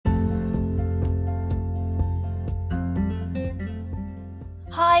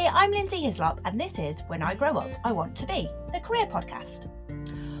Hi, I'm Lindsay Hislop, and this is When I Grow Up, I Want to Be, the career podcast.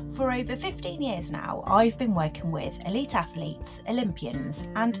 For over 15 years now, I've been working with elite athletes, Olympians,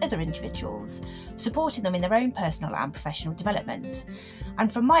 and other individuals, supporting them in their own personal and professional development. And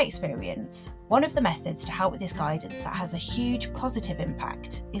from my experience, one of the methods to help with this guidance that has a huge positive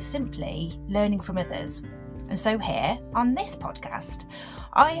impact is simply learning from others. And so here, on this podcast,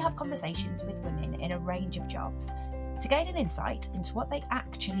 I have conversations with women in a range of jobs to gain an insight into what they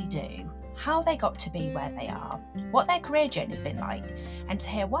actually do, how they got to be where they are, what their career journey has been like, and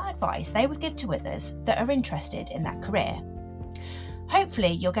to hear what advice they would give to others that are interested in that career.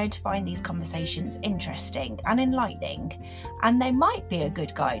 Hopefully, you're going to find these conversations interesting and enlightening, and they might be a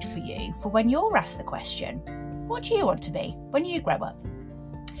good guide for you for when you're asked the question, what do you want to be when you grow up?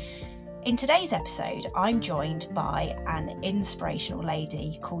 In today's episode, I'm joined by an inspirational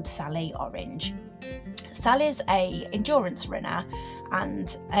lady called Sally Orange. Sally's an endurance runner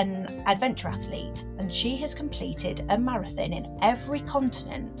and an adventure athlete, and she has completed a marathon in every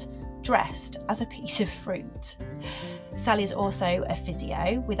continent dressed as a piece of fruit. Sally's also a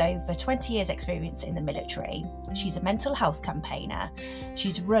physio with over 20 years experience in the military. She's a mental health campaigner.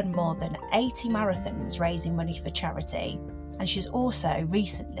 She's run more than 80 marathons raising money for charity, and she's also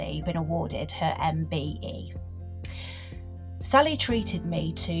recently been awarded her MBE. Sally treated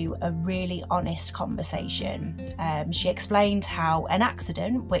me to a really honest conversation. She explained how an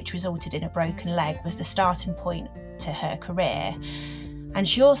accident, which resulted in a broken leg, was the starting point to her career. And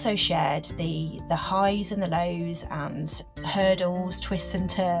she also shared the highs and the lows and hurdles, twists and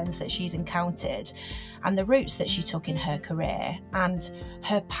turns that she's encountered, and the routes that she took in her career, and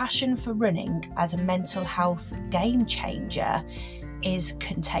her passion for running as a mental health game changer is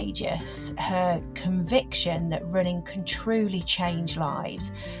contagious. Her conviction that running can truly change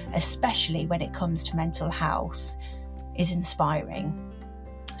lives, especially when it comes to mental health, is inspiring.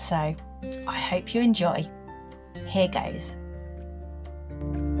 So I hope you enjoy. Here goes.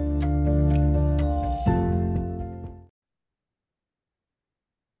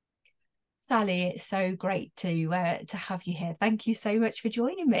 Sally, it's so great to have you here. Thank you so much for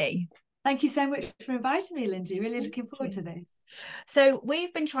joining me. Thank you so much for inviting me, Lindsay. Really looking forward to this. So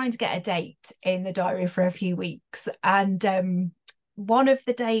we've been trying to get a date in the diary for a few weeks, and one of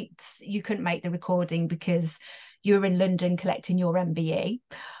the dates you couldn't make the recording because you were in London collecting your MBE.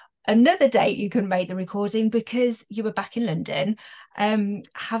 Another date you couldn't make the recording because you were back in London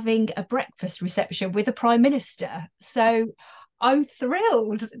having a breakfast reception with the Prime Minister. So I'm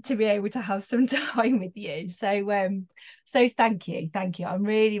thrilled to be able to have some time with you. So thank you. I'm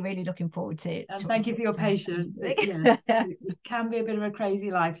really looking forward to. And thank you for your patience. Yes, it can be a bit of a crazy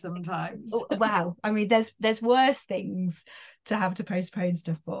life sometimes. Wow, I mean, there's worse things to have to postpone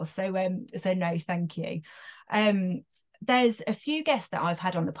stuff for. So no, thank you. There's a few guests that I've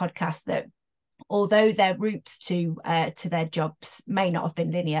had on the podcast that, although their routes to their jobs may not have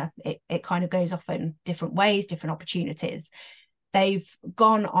been linear, it kind of goes off in different ways, different opportunities. They've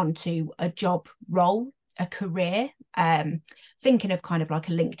gone on to a job role, a career, thinking of kind of like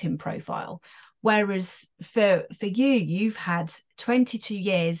a LinkedIn profile. Whereas for you, you've had 22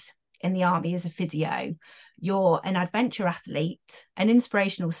 years in the army as a physio. You're an adventure athlete, an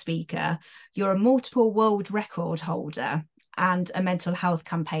inspirational speaker. You're a multiple world record holder and a mental health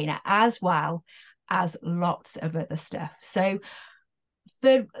campaigner, as well as lots of other stuff. So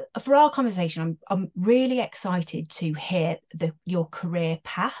for our conversation, I'm really excited to hear your career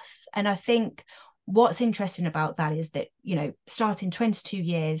path. And I think what's interesting about that is that, you know, starting 22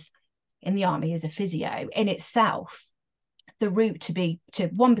 years in the army as a physio in itself, the route to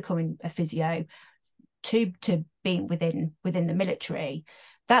one, becoming a physio, to being within the military,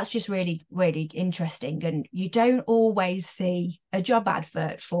 that's just really interesting. And you don't always see a job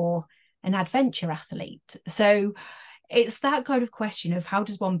advert for an adventure athlete. So it's that kind of question of how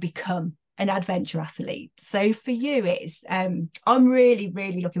does one become an adventure athlete? So for you, it's I'm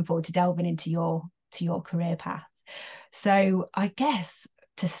really looking forward to delving into your career path. So I guess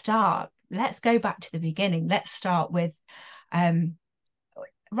to start, let's go back to the beginning. Let's start with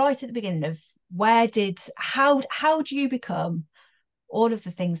right at the beginning of how do you become all of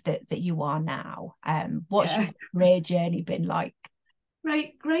the things that you are now? What's your career journey been like?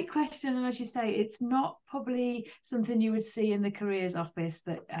 Great question. And as you say, it's not probably something you would see in the careers office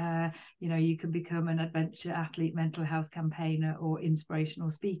that, you can become an adventure athlete, mental health campaigner or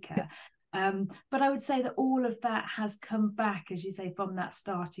inspirational speaker. But I would say that all of that has come back, as you say, from that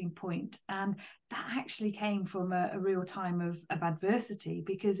starting point. And that actually came from a real time of adversity,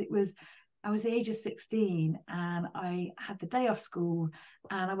 because I was the age of 16 and I had the day off school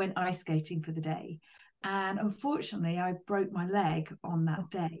and I went ice skating for the day. And unfortunately, I broke my leg on that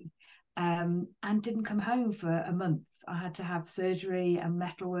day, and didn't come home for a month. I had to have surgery and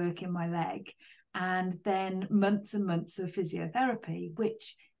metalwork in my leg, and then months and months of physiotherapy,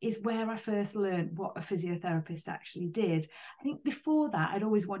 which is where I first learned what a physiotherapist actually did. I think before that, I'd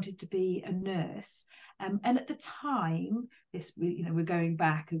always wanted to be a nurse. And at the time, we're going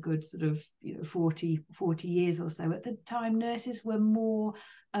back a good sort of 40 years or so. At the time, nurses were more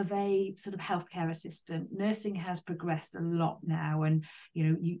of a sort of healthcare assistant. Nursing has progressed a lot now, and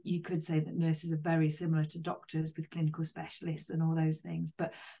you could say that nurses are very similar to doctors with clinical specialists and all those things.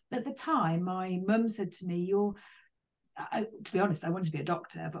 But at the time, my mum said to me, to be honest, I wanted to be a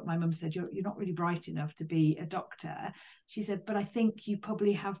doctor, but my mum said, you're not really bright enough to be a doctor. She said, but I think you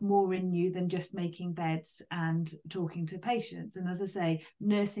probably have more in you than just making beds and talking to patients. And as I say,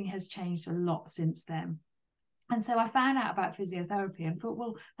 nursing has changed a lot since then. And so I found out about physiotherapy and thought,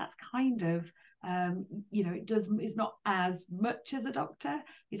 well, that's kind of, it's not as much as a doctor.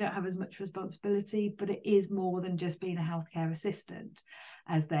 You don't have as much responsibility, but it is more than just being a healthcare assistant,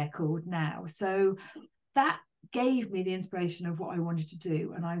 as they're called now. So that gave me the inspiration of what I wanted to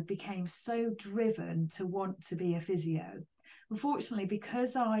do. And I became so driven to want to be a physio. Unfortunately,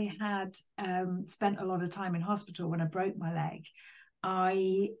 because I had spent a lot of time in hospital when I broke my leg,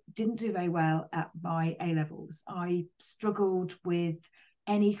 I didn't do very well at my A-levels. I struggled with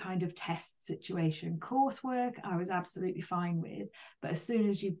any kind of test situation. Coursework, I was absolutely fine with. But as soon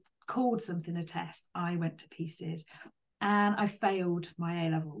as you called something a test, I went to pieces. And I failed my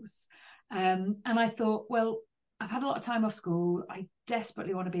A-levels. And I thought, well, I've had a lot of time off school. I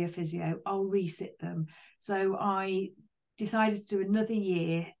desperately want to be a physio. I'll resit them. So I decided to do another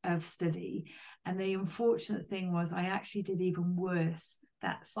year of study. And the unfortunate thing was I actually did even worse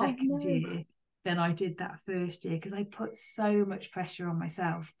that second year than I did that first year, because I put so much pressure on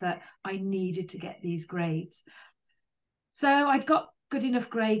myself that I needed to get these grades. So I'd got good enough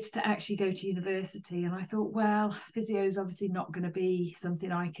grades to actually go to university. And I thought, well, physio is obviously not going to be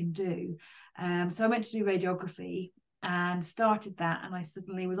something I can do. So I went to do radiography and started that. And I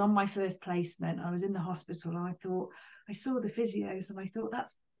suddenly was on my first placement. I was in the hospital. And I saw the physios and I thought,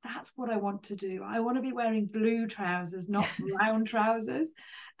 that's what I want to do. I want to be wearing blue trousers, not brown trousers.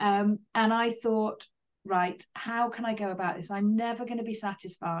 And I thought, right, how can I go about this? I'm never going to be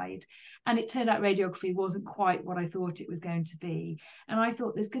satisfied. And it turned out radiography wasn't quite what I thought it was going to be. And I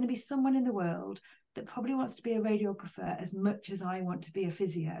thought there's going to be someone in the world that probably wants to be a radiographer as much as I want to be a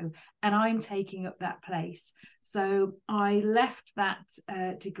physio, and I'm taking up that place. So I left that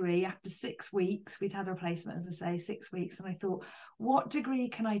degree after 6 weeks. We'd had a placement, as I say, 6 weeks. And I thought, what degree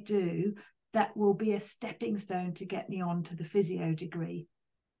can I do that will be a stepping stone to get me on to the physio degree?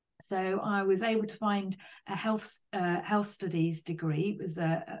 So I was able to find a health studies degree. It was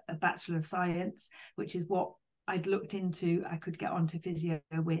a Bachelor of Science, which is what I'd looked into I could get onto physio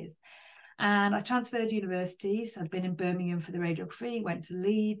with. And I transferred universities. I'd been in Birmingham for the radiography, went to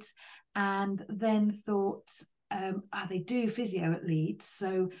Leeds, and then thought, they do physio at Leeds,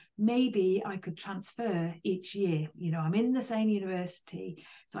 so maybe I could transfer each year. I'm in the same university.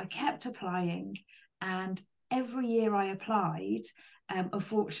 So I kept applying, and every year I applied,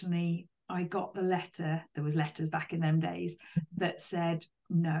 unfortunately, I got the letter. There was letters back in them days that said,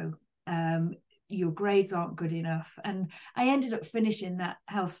 no, your grades aren't good enough. And I ended up finishing that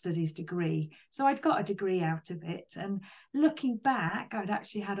health studies degree. So I'd got a degree out of it. And looking back, I'd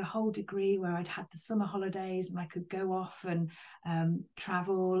actually had a whole degree where I'd had the summer holidays and I could go off and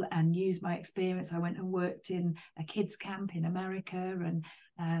travel and use my experience. I went and worked in a kids camp in America and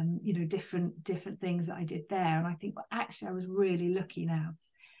different things that I did there. And I think, well, actually, I was really lucky now.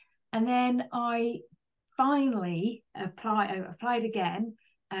 And then I finally applied again,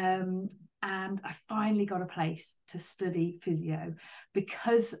 and I finally got a place to study physio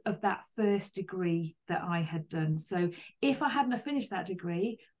because of that first degree that I had done. So if I hadn't have finished that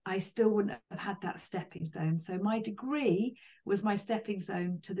degree, I still wouldn't have had that stepping stone. So my degree was my stepping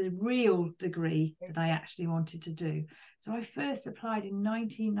stone to the real degree that I actually wanted to do. So I first applied in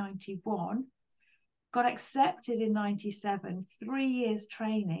 1991, got accepted in 97, 3 years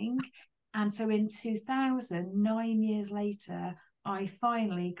training. And so in 2000, 9 years later, I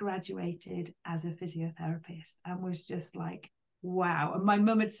finally graduated as a physiotherapist and was just like, wow. And my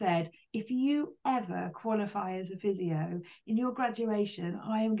mum had said, if you ever qualify as a physio in your graduation,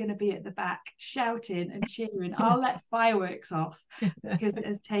 I am going to be at the back shouting and cheering. I'll let fireworks off because it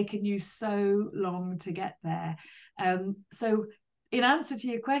has taken you so long to get there. So in answer to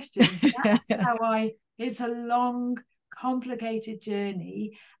your question, that's how it's a long, complicated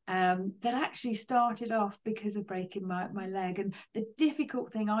journey that actually started off because of breaking my leg. And the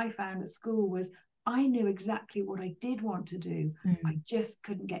difficult thing I found at school was I knew exactly what I did want to do. I just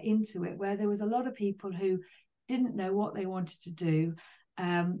couldn't get into it, where there was a lot of people who didn't know what they wanted to do.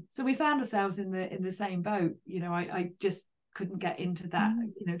 So we found ourselves in the same boat. I just couldn't get into that,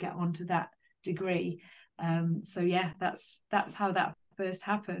 get onto that degree. So yeah, that's how that first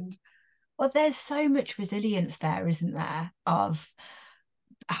happened. Well, there's so much resilience there, isn't there, of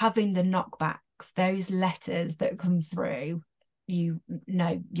having the knockbacks, those letters that come through, you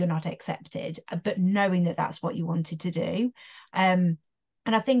know you're not accepted, but knowing that that's what you wanted to do. And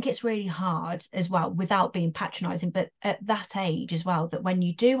I think it's really hard as well, without being patronizing, but at that age as well, that when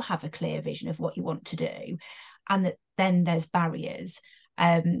you do have a clear vision of what you want to do, and that then there's barriers,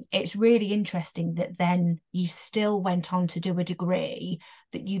 it's really interesting that then you still went on to do a degree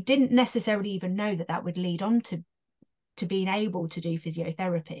that you didn't necessarily even know that would lead on to being able to do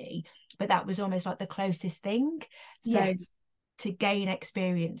physiotherapy, but that was almost like the closest thing. So yes, to gain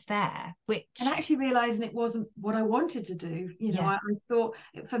experience there, and actually realizing it wasn't what I wanted to do. I thought,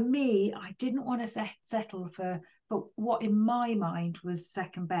 for me, I didn't want to settle for what in my mind was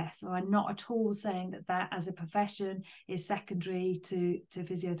second best. So I'm not at all saying that as a profession is secondary to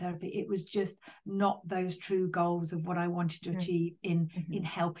physiotherapy. It was just not those true goals of what I wanted to achieve in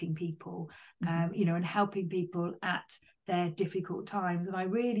helping people, and helping people at their difficult times. And I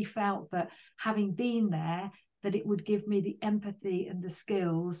really felt that, having been there, that it would give me the empathy and the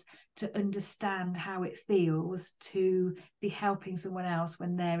skills to understand how it feels to be helping someone else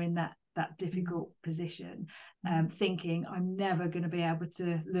when they're in that difficult position, thinking I'm never going to be able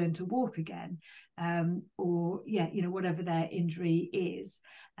to learn to walk again, or whatever their injury is,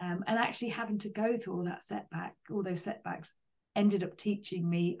 and actually having to go through all those setbacks ended up teaching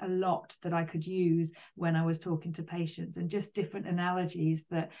me a lot that I could use when I was talking to patients, and just different analogies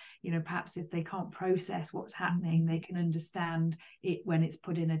that, perhaps if they can't process what's happening, they can understand it when it's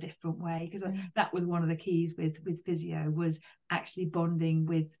put in a different way. Because that was one of the keys with physio, was actually bonding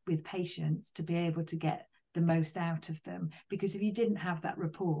with patients to be able to get the most out of them. Because if you didn't have that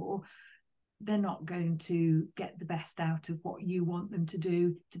rapport, they're not going to get the best out of what you want them to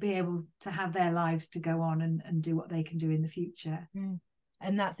do, to be able to have their lives to go on and do what they can do in the future.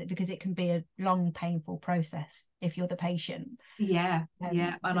 And that's it, because it can be a long, painful process if you're the patient. And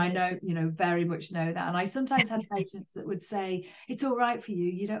I know, very much know that. And I sometimes had patients that would say, it's all right for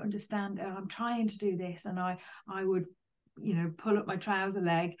you don't understand, I'm trying to do this. And I would pull up my trouser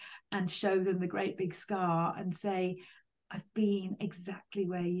leg and show them the great big scar and say, I've been exactly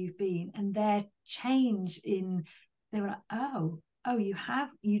where you've been. And their change they were like, oh,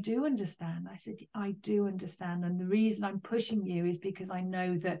 you do understand. I said, I do understand. And the reason I'm pushing you is because I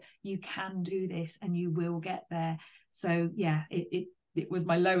know that you can do this and you will get there. So yeah, it was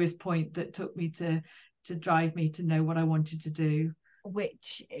my lowest point that took me to drive me to know what I wanted to do.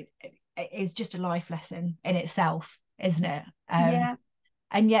 Which is just a life lesson in itself, isn't it?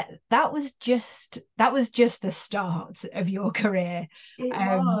 And yet that was just the start of your career. It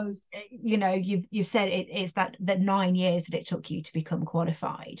was. You've said it's that 9 years that it took you to become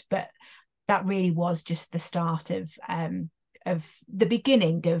qualified, but that really was just the start of the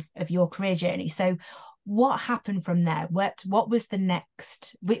beginning of your career journey. So what happened from there? What was the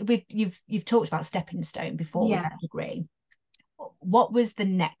next? You've talked about stepping stone before with that degree. What was the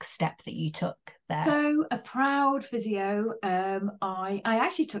next step that you took there? So, a proud physio, I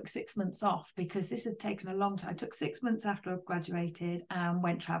actually took 6 months off, because this had taken a long time. I took 6 months after I graduated and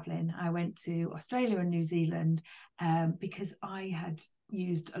went traveling. I went to Australia and New Zealand, because I had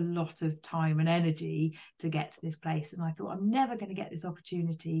used a lot of time and energy to get to this place, and I thought, I'm never going to get this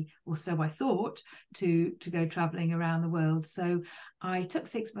opportunity, or so I thought, to go traveling around the world. So I took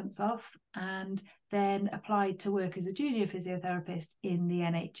 6 months off and then applied to work as a junior physiotherapist in the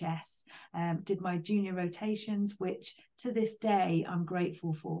NHS. Did my junior rotations, which to this day I'm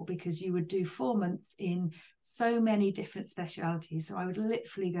grateful for, because you would do 4 months in so many different specialities. So I would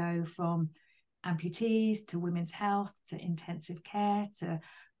literally go from amputees to women's health to intensive care to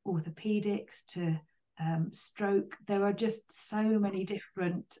orthopedics to stroke. There are just so many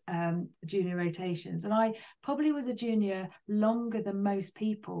different junior rotations, and I probably was a junior longer than most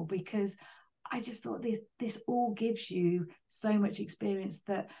people, because I just thought this all gives you so much experience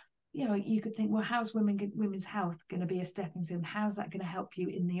that, you could think, well, how's women's health going to be a stepping stone? How's that going to help you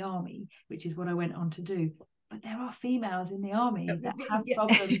in the army, which is what I went on to do. But there are females in the army that have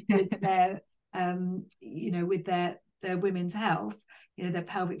problems with their with their women's health, their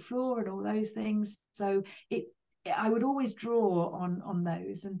pelvic floor and all those things. So I would always draw on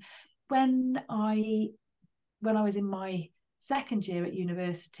those. And when I was in my second year at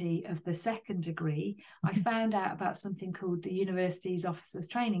university of the second degree, I found out about something called the University's Officers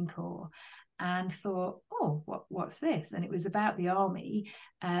Training Corps. and thought, oh, what's this? And it was about the army.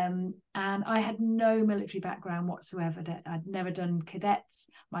 And I had no military background whatsoever. I'd never done cadets.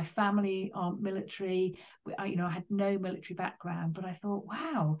 My family aren't military. I had no military background, but I thought,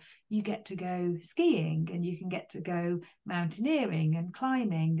 wow, you get to go skiing and you can get to go mountaineering and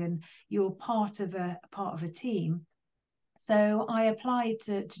climbing, and you're part of a team. So I applied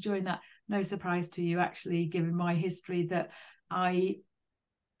to join that. No surprise to you, actually, given my history, that I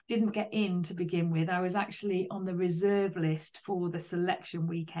didn't get in to begin with. I was actually on the reserve list for the selection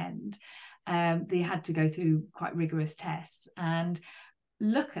weekend. They had to go through quite rigorous tests, and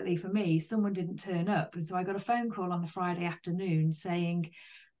luckily for me, someone didn't turn up, and so I got a phone call on the Friday afternoon saying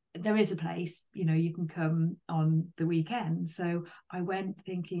there is a place, you can come on the weekend. So I went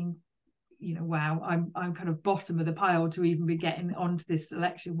thinking, wow, I'm kind of bottom of the pile to even be getting onto this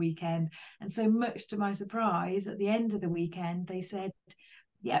selection weekend. And so much to my surprise, at the end of the weekend, they said,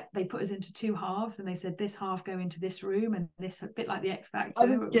 yep, they put us into 2 halves, and they said this half go into this room, and this, a bit like the X Factor. I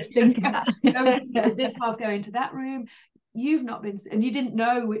was just thinking that. This half go into that room. You've not been, and you didn't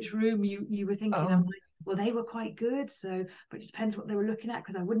know which room you were thinking. I'm like, well, they were quite good, so, but it depends what they were looking at,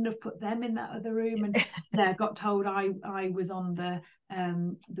 because I wouldn't have put them in that other room. And I got told I was on the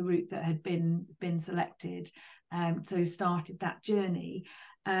route that had been selected, so started that journey.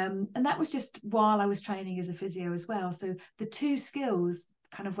 And that was just while I was training as a physio as well. So the two skills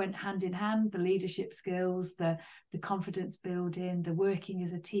kind of went hand in hand: the leadership skills, the confidence building, the working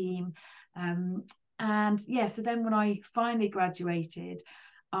as a team. And yeah, so then when I finally graduated,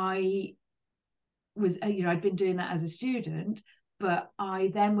 I was, I'd been doing that as a student, but I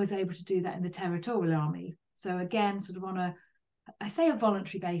then was able to do that in the Territorial Army. So again, sort of on I say a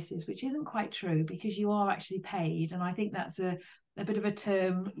voluntary basis, which isn't quite true, because you are actually paid. And I think that's a bit of a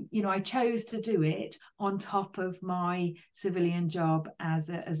term. I chose to do it on top of my civilian job as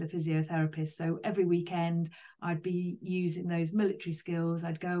a physiotherapist. So every weekend I'd be using those military skills.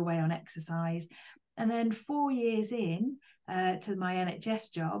 I'd go away on exercise. And then 4 years in to my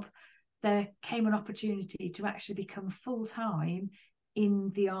NHS job, there came an opportunity to actually become full-time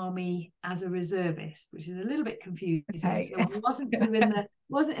in the army as a reservist, which is a little bit confusing. Okay. So I wasn't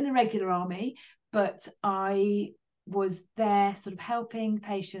in the regular army, but I was there sort of helping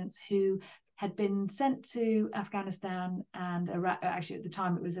patients who had been sent to Afghanistan and Iraq. Actually, at the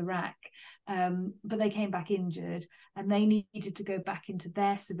time it was Iraq, but they came back injured, and they needed to go back into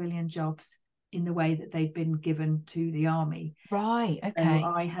their civilian jobs in the way that they'd been given to the army. Right, okay. So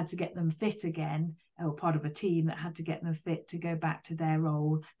I had to get them fit again, or part of a team that had to get them fit to go back to their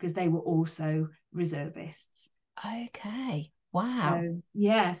role, because they were also reservists. Okay. Wow. So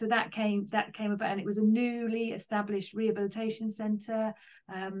yeah, so that came about, and it was a newly established rehabilitation centre.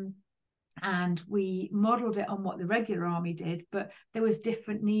 And we modelled it on what the regular army did, but there was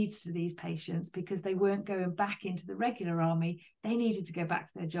different needs to these patients, because they weren't going back into the regular army. They needed to go back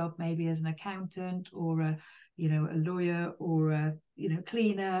to their job, maybe as an accountant or a lawyer or a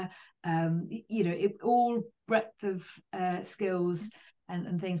cleaner, all breadth of skills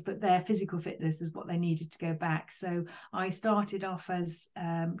and things, but their physical fitness is what they needed to go back. So I started off as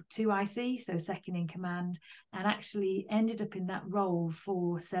 2IC, so second in command, and actually ended up in that role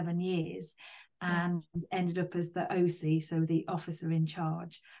for 7 years, and ended up as the OC, so the officer in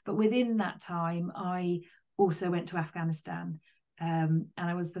charge. But within that time, I also went to Afghanistan, and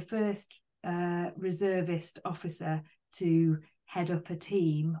I was the first reservist officer to head up a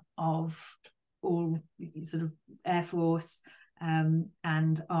team of all sort of Air Force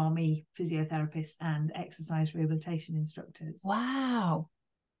and army physiotherapists and exercise rehabilitation instructors. Wow.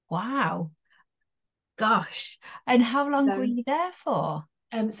 Gosh. And how long were you there for?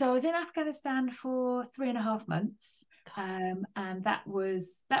 So I was in Afghanistan for 3.5 months, and that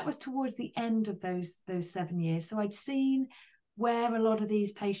was towards the end of those 7 years. So I'd seen where a lot of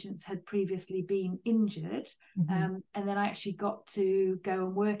these patients had previously been injured, and then I actually got to go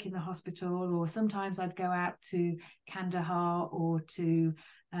and work in the hospital, or sometimes I'd go out to Kandahar or to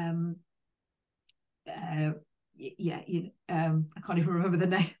I can't even remember the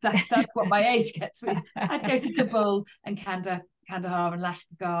name. That's what my age gets me. I'd go to Kabul and Kandahar and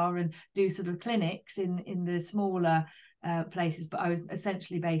Lashkar and do sort of clinics in the smaller places, but I was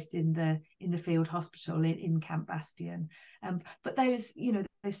essentially based in the field hospital in Camp Bastion. But those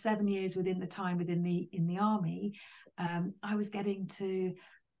 7 years within the army, I was getting to,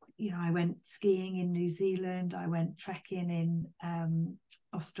 I went skiing in New Zealand, I went trekking in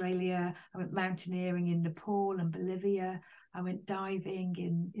Australia, I went mountaineering in Nepal and Bolivia, I went diving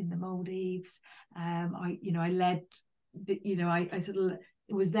in the Maldives. I led, I sort of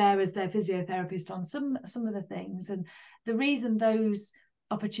was there as their physiotherapist on some of the things. And the reason those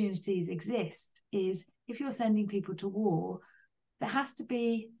opportunities exist is if you're sending people to war, there has to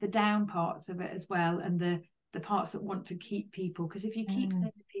be the down parts of it as well, and the parts that want to keep people, because if you keep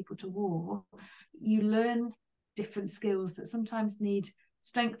sending people to war, you learn different skills that sometimes need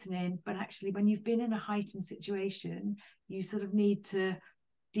strengthening, but actually when you've been in a heightened situation, you sort of need to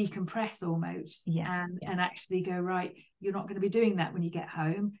decompress almost, and actually go, right, you're not going to be doing that when you get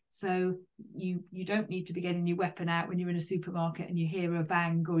home, so you don't need to be getting your weapon out when you're in a supermarket and you hear a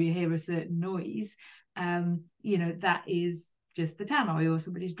bang or you hear a certain noise. That is just the tannoy, or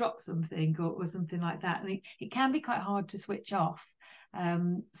somebody's dropped something, or something like that, and it can be quite hard to switch off.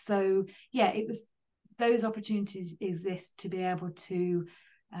 It was, those opportunities exist to be able to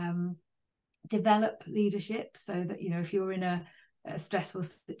develop leadership, so that if you're in a stressful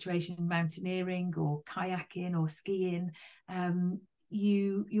situation, mountaineering or kayaking or skiing,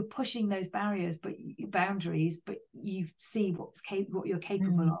 you're pushing those boundaries, but you see what you're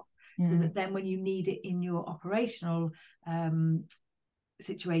capable of, so that then when you need it in your operational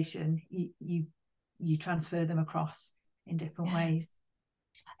situation, you transfer them across in different ways.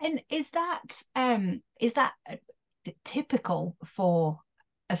 And is that typical for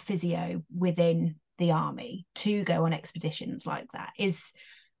a physio within the army to go on expeditions like that? Is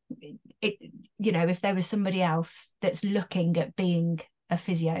it, if there was somebody else that's looking at being a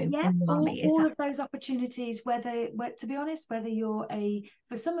physio in the army, all of those opportunities, whether to be honest, whether you're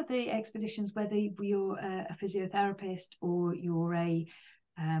for some of the expeditions, whether you're a physiotherapist or you're an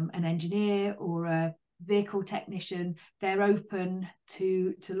engineer or a vehicle technician, they're open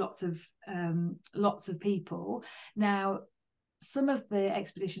to lots of people. Now, some of the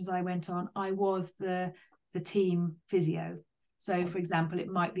expeditions I went on, I was the team physio. So, for example, it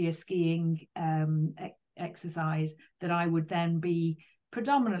might be a skiing exercise that I would then be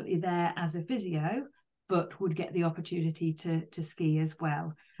predominantly there as a physio, but would get the opportunity to ski as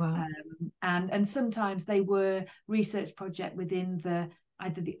well. Wow. And sometimes they were research project within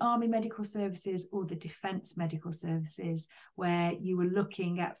either the Army Medical Services or the Defence Medical Services, where you were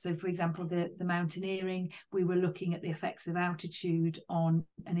looking at, so for example, the mountaineering, we were looking at the effects of altitude on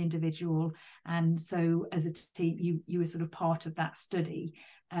an individual. And so as a team, you were sort of part of that study.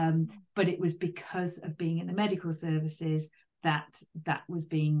 But it was because of being in the medical services that was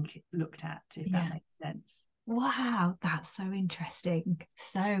being looked at, if that makes sense. Wow, that's so interesting.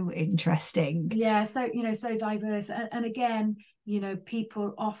 So interesting. Yeah, so so diverse. And again,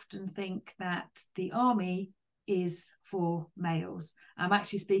 people often think that the army is for males. I'm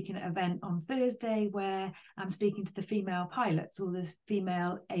actually speaking at an event on Thursday where I'm speaking to the female pilots, or the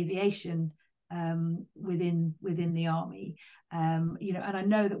female aviation within the army. And I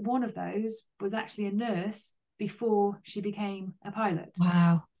know that one of those was actually a nurse before she became a pilot.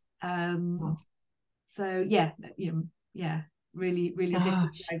 Wow. So really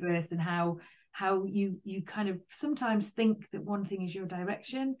different, diverse, and how you kind of sometimes think that one thing is your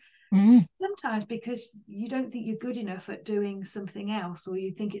direction, sometimes because you don't think you're good enough at doing something else, or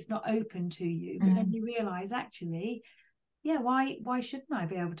you think it's not open to you, but then you realize, actually, why shouldn't I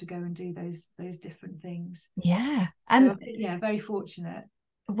be able to go and do those different things? And very fortunate.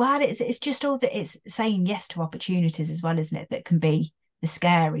 Well, it's just all that, it's saying yes to opportunities as well, isn't it, that can be the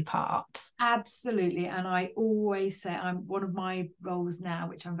scary part. Absolutely. And I always say, I'm one of my roles now,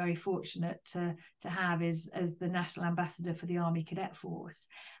 which I'm very fortunate to have, is as the National Ambassador for the Army Cadet Force.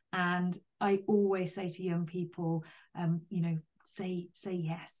 And I always say to young people, say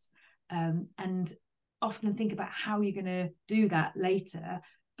yes, and often think about how you're going to do that later.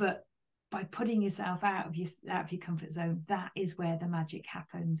 But by putting yourself out of your comfort zone, that is where the magic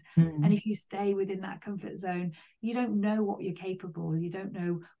happens. And if you stay within that comfort zone, you don't know what you're capable, you don't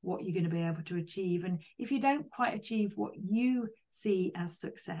know what you're going to be able to achieve. And if you don't quite achieve what you see as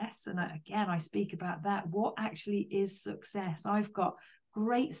success, and I speak about that, what actually is success? I've got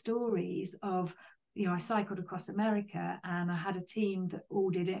great stories of, I cycled across America and I had a team that all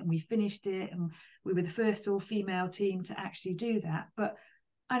did it, and we finished it, and we were the first all-female team to actually do that. But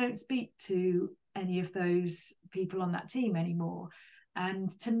I don't speak to any of those people on that team anymore.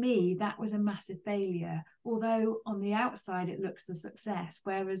 And to me, that was a massive failure, although on the outside it looks a success.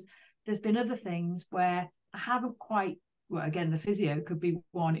 Whereas there's been other things where I haven't quite, well, again, the physio could be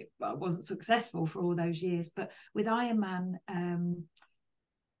one, it wasn't successful for all those years, but with Ironman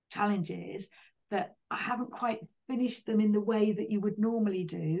challenges, that I haven't quite finished them in the way that you would normally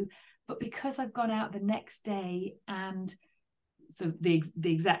do. But because I've gone out the next day, and so the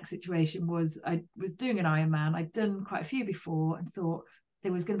exact situation was, I was doing an Ironman. I'd done quite a few before and thought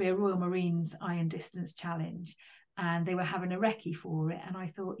there was going to be a Royal Marines Iron Distance Challenge, and they were having a recce for it. And I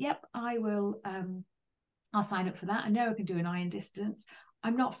thought, yep, I will, I'll sign up for that. I know I can do an Iron Distance.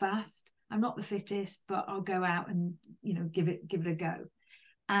 I'm not fast, I'm not the fittest, but I'll go out and, you know, give it a go.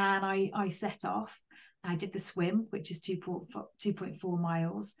 And I set off. I did the swim, which is 2.4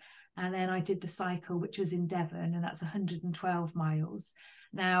 miles. And then I did the cycle, which was in Devon, and that's 112 miles.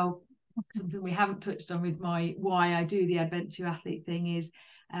 Now, something we haven't touched on with why I do the adventure athlete thing is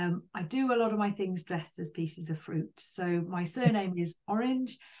I do a lot of my things dressed as pieces of fruit. So my surname is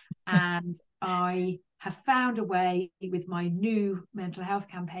Orange, and I have found a way with my new mental health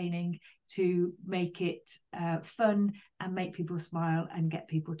campaigning to make it fun and make people smile and get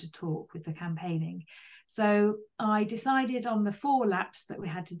people to talk with the campaigning. So I decided on the 4 laps that we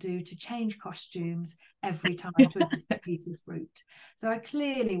had to do to change costumes every time to a different piece of fruit. So I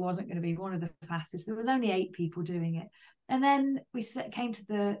clearly wasn't going to be one of the fastest. There was only 8 people doing it. And then we came to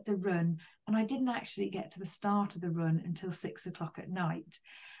the run, and I didn't actually get to the start of the run until 6 o'clock at night.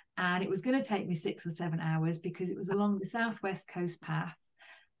 And it was going to take me 6 or 7 hours because it was along the southwest coast path,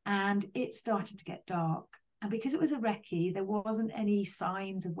 and it started to get dark. And because it was a recce, there wasn't any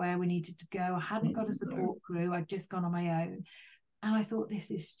signs of where we needed to go. I hadn't got a support crew. I'd just gone on my own. And I thought,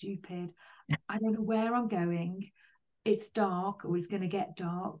 this is stupid. I don't know where I'm going. It's dark, or it's going to get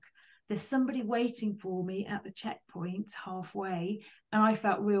dark. There's somebody waiting for me at the checkpoint halfway. And I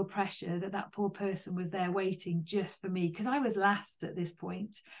felt real pressure that poor person was there waiting just for me, because I was last at this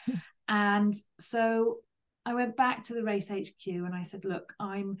point. And so I went back to the race HQ and I said, look,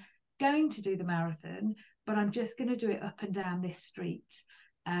 I'm going to do the marathon, but I'm just going to do it up and down this street.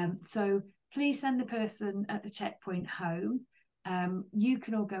 So please send the person at the checkpoint home. You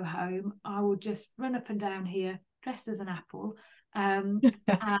can all go home. I will just run up and down here dressed as an apple, and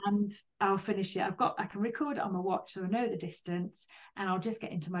I'll finish it. I can record it on my watch, so I know the distance, and I'll just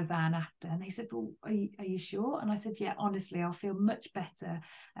get into my van after. And they said, well, are you sure? And I said, yeah, honestly, I'll feel much better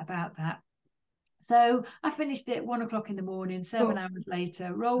about that. So I finished it 1 o'clock in the morning, 7 hours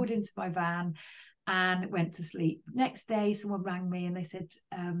later, rolled into my van and went to sleep. Next day, someone rang me and they said,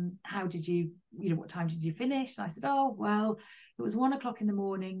 how did what time did you finish? And I said, oh, well, it was 1 o'clock in the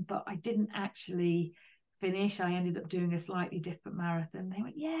morning, but I didn't actually finish. I ended up doing a slightly different marathon. They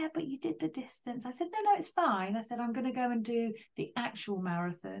went, yeah, but you did the distance. I said, no, it's fine. I said, I'm going to go and do the actual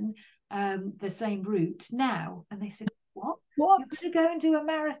marathon, the same route now. And they said, what? You're going to go and do a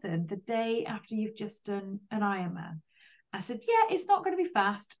marathon the day after you've just done an Ironman? I said, yeah, it's not going to be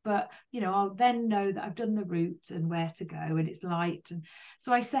fast, but, I'll then know that I've done the route and where to go, and it's light. And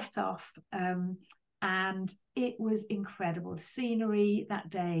so I set off, and it was incredible. The scenery that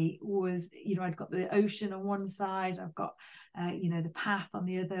day was, I'd got the ocean on one side, I've got, the path on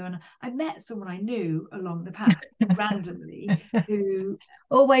the other. And I met someone I knew along the path randomly, who...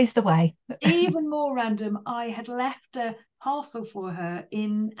 Always the way. Even more random, I had left a parcel for her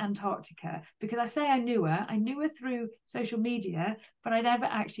in Antarctica, because I knew her through social media, but I never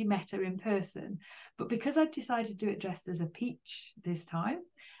actually met her in person. But because I decided to do it dressed as a peach this time,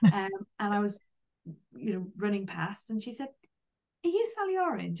 and I was running past, and she said, are you Sally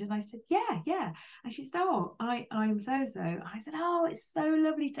Orange? And I said, yeah. And she said, oh, I'm so-so. And I said, oh, it's so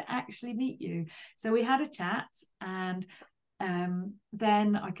lovely to actually meet you. So we had a chat, and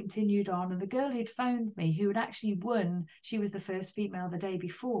then I continued on, and the girl who'd phoned me, who had actually won, she was the first female the day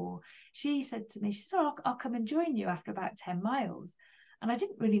before, she said to me, she said, oh, I'll come and join you after about 10 miles. And I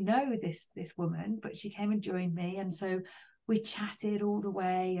didn't really know this woman, but she came and joined me. And so we chatted all the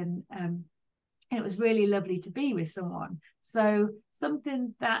way, and it was really lovely to be with someone. So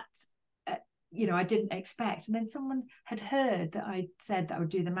something that I didn't expect. And then someone had heard that I said that I would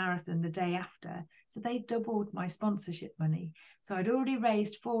do the marathon the day after. So they doubled my sponsorship money. So I'd already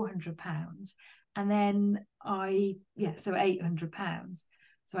raised £400. And then so £800.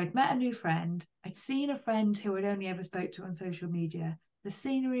 So I'd met a new friend. I'd seen a friend who I'd only ever spoke to on social media. The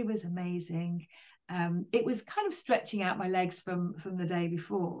scenery was amazing. It was kind of stretching out my legs from the day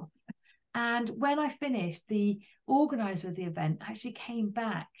before. And when I finished, the organizer of the event actually came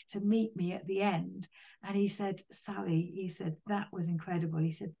back to meet me at the end. And he said, Sally, that was incredible.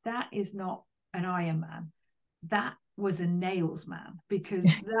 He said, that is not an Ironman. That was a nails man, because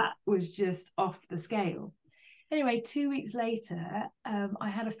that was just off the scale. Anyway, 2 weeks later, I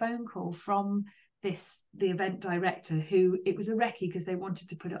had a phone call from the event director, who, it was a recce because they wanted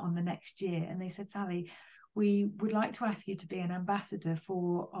to put it on the next year. And they said, Sally, we would like to ask you to be an ambassador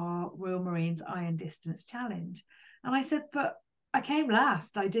for our Royal Marines Iron Distance Challenge. And I said, but I came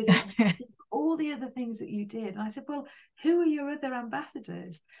last. I did all the other things that you did. And I said, well, who are your other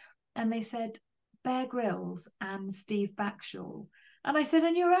ambassadors? And they said, Bear Grylls and Steve Backshall. And I said,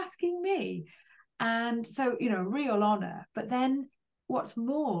 and you're asking me? And so, real honor. But then what's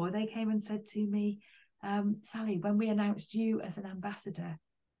more, they came and said to me, Sally, when we announced you as an ambassador,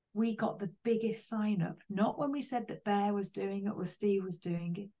 we got the biggest sign up, not when we said that Bear was doing it or Steve was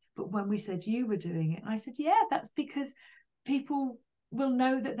doing it, but when we said you were doing it. And I said, yeah, that's because people will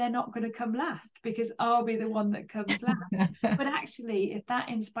know that they're not going to come last, because I'll be the one that comes last. But actually, if that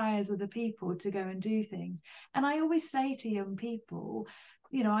inspires other people to go and do things, and I always say to young people,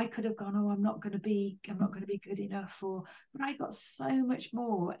 you know, I could have gone, oh, I'm not going to be good enough, but I got so much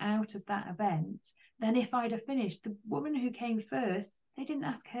more out of that event than if I'd have finished. The woman who came first, they didn't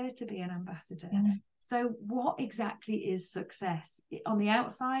ask her to be an ambassador. So what exactly is success? On the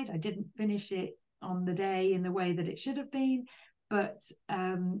outside, I didn't finish it on the day in the way that it should have been, but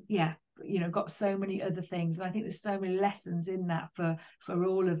got so many other things, and I think there's so many lessons in that for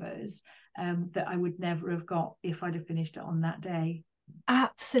all of us, that I would never have got if I'd have finished it on that day.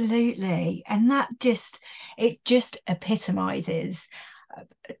 Absolutely. And it just epitomizes,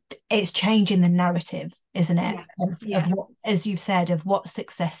 it's changing the narrative, isn't it? Of what, as you've said, of what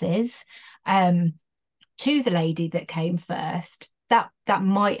success is. To the lady that came first, that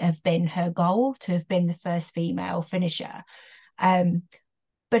might have been her goal, to have been the first female finisher.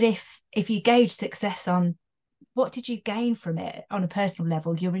 But if you gauge success on what did you gain from it on a personal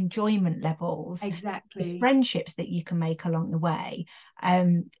level, your enjoyment levels, exactly, the friendships that you can make along the way,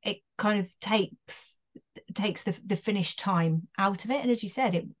 it kind of takes the finish time out of it. And as you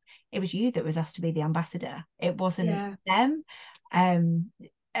said, it was you that was asked to be the ambassador. It wasn't them.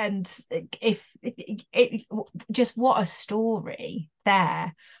 And if it just, what a story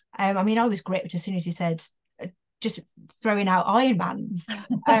there. I mean, I was gripped as soon as you said, just throwing out Ironmans,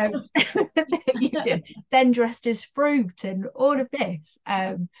 you did, then dressed as fruit and all of this.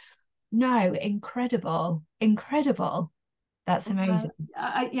 No, incredible. That's amazing.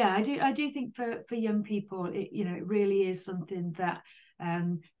 I do think for young people, it really is something that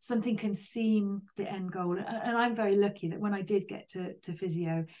something can seem the end goal, and I'm very lucky that when I did get to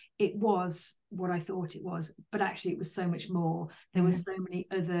physio, it was what I thought it was, but actually it was so much more. There were so many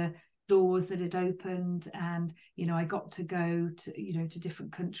other doors that had opened, and I got to go to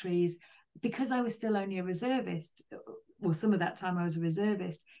different countries because I was still only a reservist. Well, some of that time I was a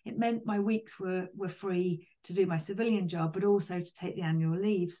reservist. It meant my weeks were free to do my civilian job, but also to take the annual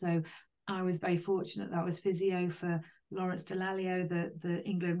leave. So I was very fortunate that I was physio for Lawrence Dallaglio, the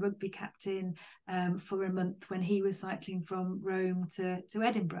England rugby captain, for a month when he was cycling from Rome to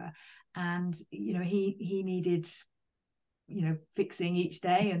Edinburgh, and he needed fixing each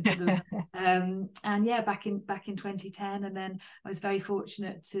day, and sort of back in 2010. And then I was very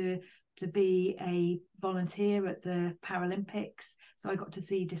fortunate to be a volunteer at the Paralympics, so I got to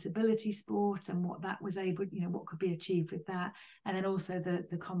see disability sport and what that was able, what could be achieved with that, and then also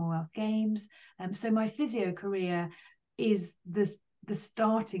the Commonwealth Games. So my physio career is the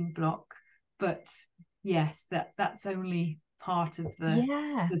starting block, but yes, that's only part of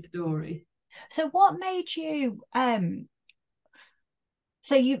the story. So what made you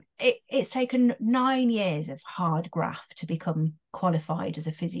so it's taken 9 years of hard graft to become qualified as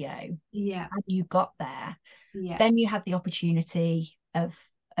a physio. Yeah. And you got there. Yeah. Then you had the opportunity of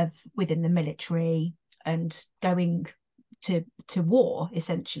within the military and going to war,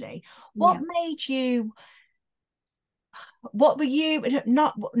 essentially. What made you, what were you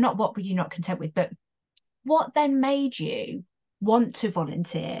not what were you not content with, but what then made you want to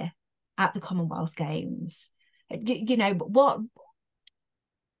volunteer at the Commonwealth Games?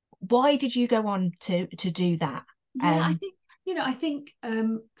 Why did you go on to do that? I think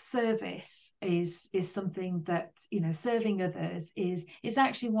service is something that, serving others is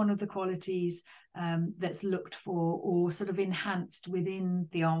actually one of the qualities that's looked for or sort of enhanced within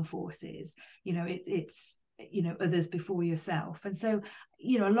the armed forces. It's others before yourself. And so,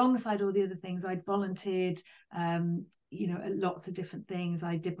 alongside all the other things, I'd volunteered at lots of different things.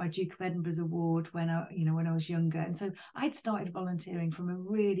 I did my Duke of Edinburgh's award when I was younger, and so I'd started volunteering from a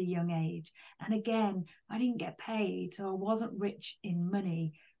really young age. And again, I didn't get paid, so I wasn't rich in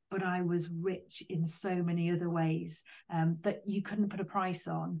money, but I was rich in so many other ways that you couldn't put a price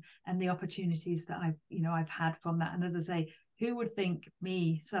on, and the opportunities that I've had from that. And as I say, who would think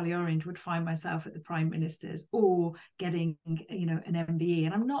me, Sally Orange, would find myself at the Prime Minister's or getting, an MBE?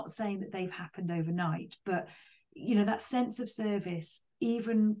 And I'm not saying that they've happened overnight, but, that sense of service,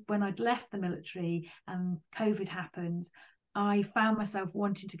 even when I'd left the military and COVID happened, I found myself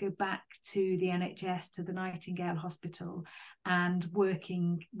wanting to go back to the NHS, to the Nightingale Hospital, and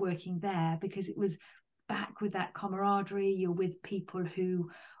working there, because it was back with that camaraderie. You're with people who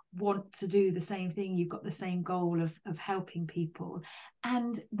want to do the same thing, you've got the same goal of helping people,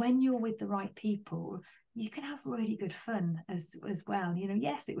 and when you're with the right people, you can have really good fun as well. You know,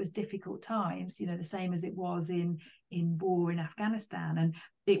 yes, it was difficult times, you know, the same as it was in war in Afghanistan. And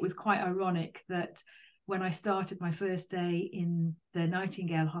it was quite ironic that when I started my first day in the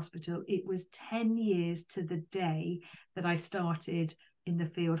Nightingale Hospital, it was 10 years to the day that I started in the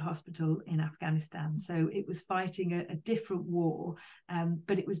field hospital in Afghanistan. So it was fighting a different war,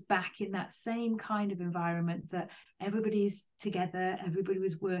 but it was back in that same kind of environment that everybody's together, everybody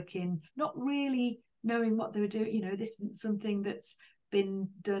was working, not really knowing what they were doing. You know, this isn't something that's been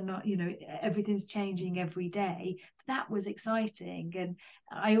done, you know, everything's changing every day. That was exciting. And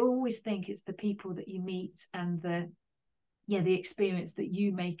I always think it's the people that you meet and the experience that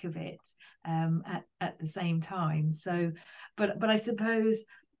you make of it at the same time. So but I suppose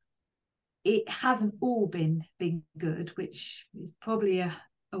it hasn't all been good, which is probably a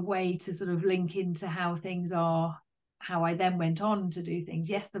way to sort of link into how things are, how I then went on to do things.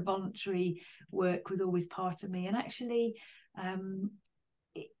 Yes, the voluntary work was always part of me, and actually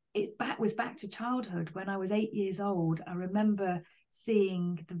it was back to childhood. When I was 8 years old, I remember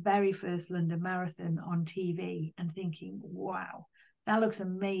seeing the very first London Marathon on TV and thinking, wow, that looks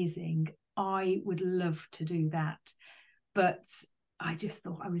amazing. I would love to do that. But I just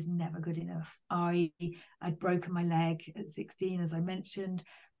thought I was never good enough. I'd broken my leg at 16, as I mentioned,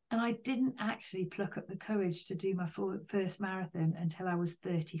 and I didn't actually pluck up the courage to do my first marathon until I was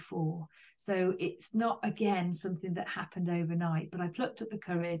 34. So it's not, again, something that happened overnight, but I plucked up the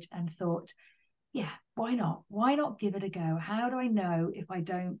courage and thought, yeah, why not? Why not give it a go? How do I know if I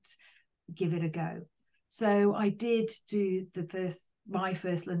don't give it a go? So I did do my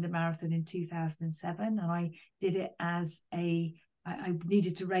first London Marathon in 2007, and I did it as I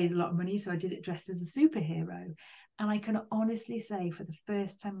needed to raise a lot of money, so I did it dressed as a superhero. And I can honestly say, for the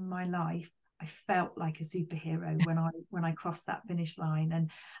first time in my life, I felt like a superhero when I crossed that finish line. And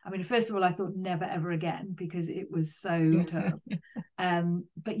I mean, first of all, I thought never ever again, because it was so tough.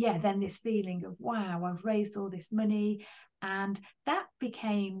 But yeah, then this feeling of, wow, I've raised all this money, and that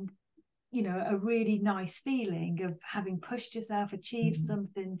became, you know, a really nice feeling of having pushed yourself, achieved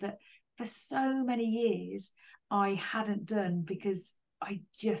something that for so many years I hadn't done because I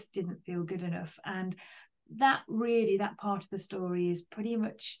just didn't feel good enough. And that part of the story is pretty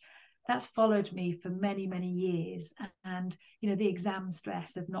much, that's followed me for many, many years. And, you know, the exam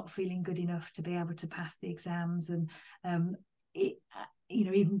stress of not feeling good enough to be able to pass the exams, and you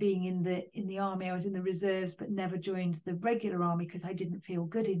know, even being in the army, I was in the reserves, but never joined the regular army because I didn't feel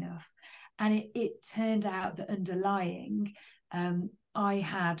good enough. And it turned out that underlying, I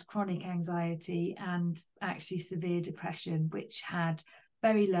had chronic anxiety and actually severe depression, which had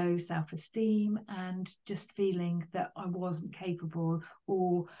very low self-esteem and just feeling that I wasn't capable,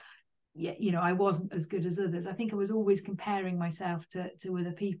 or, you know, I wasn't as good as others. I think I was always comparing myself to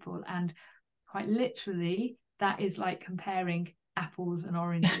other people, and quite literally that is like comparing apples and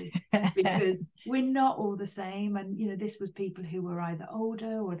oranges, because we're not all the same. And, you know, this was people who were either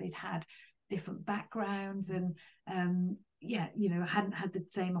older or they'd had different backgrounds, and you know, hadn't had the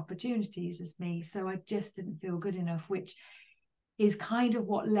same opportunities as me. So I just didn't feel good enough, which is kind of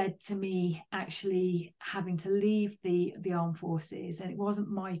what led to me actually having to leave the armed forces. And it wasn't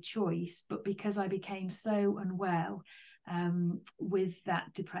my choice, but because I became so unwell with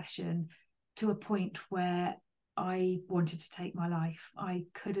that depression, to a point where I wanted to take my life. I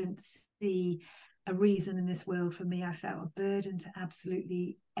couldn't see a reason in this world for me. I felt a burden to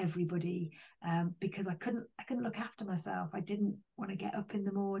absolutely everybody, because I couldn't look after myself. I didn't want to get up in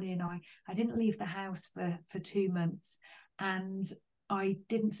the morning. I didn't leave the house for 2 months, and I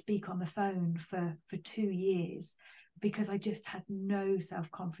didn't speak on the phone for 2 years, because I just had no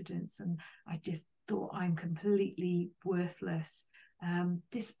self-confidence, and I just thought I'm completely worthless.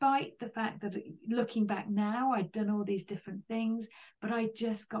 Despite the fact that, looking back now, I'd done all these different things, but I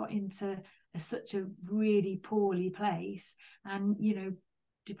just got into such a really poorly place. And, you know,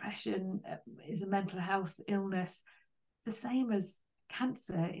 depression is a mental health illness, the same as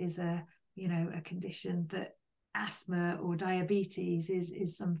cancer is a condition, that asthma or diabetes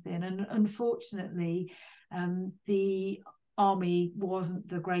is something. And unfortunately, the army wasn't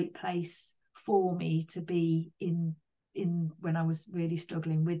the great place for me to be in when I was really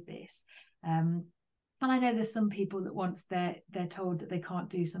struggling with this. And I know there's some people that once they're told that they can't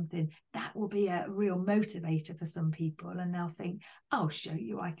do something, that will be a real motivator for some people, and they'll think, I'll show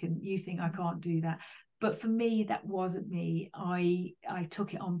you, you think I can't do that. But for me, that wasn't me. I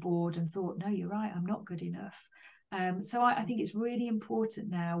took it on board and thought, no, you're right, I'm not good enough. So I think it's really important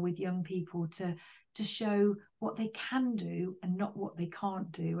now with young people to show what they can do and not what they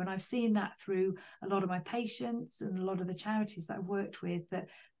can't do. And I've seen that through a lot of my patients and a lot of the charities that I've worked with, that,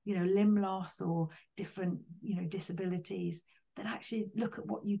 you know, limb loss or different, you know, disabilities, that actually look at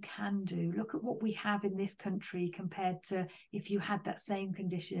what you can do, look at what we have in this country compared to if you had that same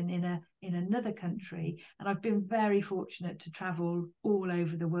condition in another country. And I've been very fortunate to travel all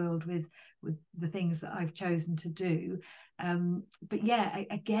over the world with the things that I've chosen to do. But yeah,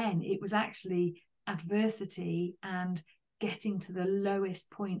 again, it was actually adversity and getting to the lowest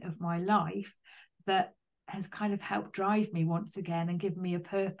point of my life that has kind of helped drive me once again and given me a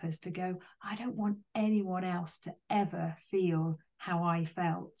purpose to go, I don't want anyone else to ever feel how I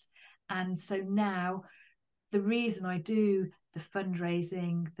felt. And so now the reason I do the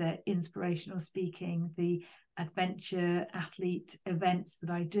fundraising, the inspirational speaking, the adventure athlete events that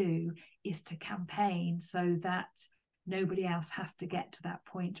I do is to campaign so that nobody else has to get to that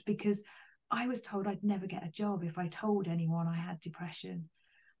point, because I was told I'd never get a job if I told anyone I had depression.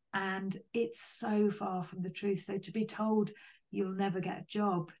 And it's so far from the truth. So to be told you'll never get a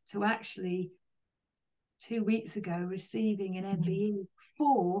job, to actually 2 weeks ago receiving an MBE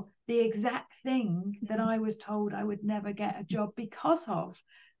for the exact thing that I was told I would never get a job because of.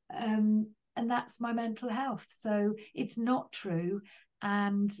 And that's my mental health. So it's not true.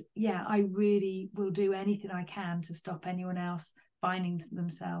 And yeah, I really will do anything I can to stop anyone else finding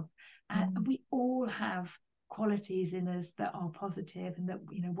themselves. And we all have qualities in us that are positive, and that,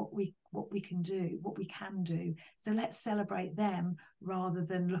 you know, what we can do. So let's celebrate them rather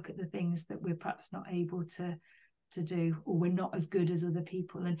than look at the things that we're perhaps not able to do, or we're not as good as other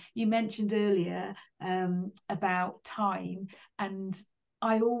people. And you mentioned earlier about time, and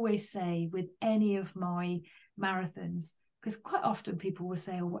I always say with any of my marathons, because quite often people will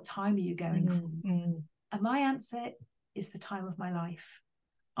say, oh, what time are you going for? And my answer is the time of my life.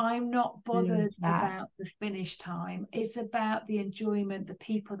 I'm not bothered about the finish time. It's about the enjoyment, the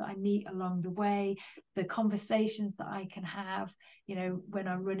people that I meet along the way, the conversations that I can have, you know, when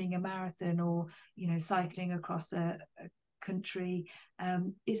I'm running a marathon or, you know, cycling across a country.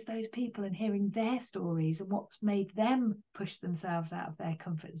 It's those people and hearing their stories and what's made them push themselves out of their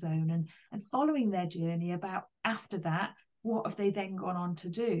comfort zone, and following their journey about after that, what have they then gone on to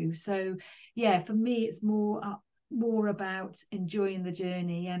do? So yeah, for me, it's more about enjoying the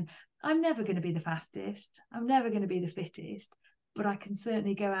journey. And I'm never going to be the fastest, I'm never going to be the fittest, but I can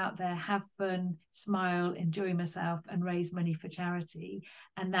certainly go out there, have fun, smile, enjoy myself, and raise money for charity.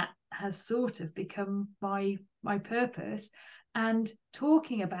 And that has sort of become my purpose. And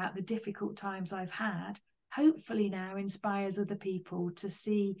talking about the difficult times I've had hopefully now inspires other people to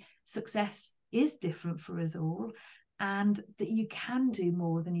see success is different for us all, and that you can do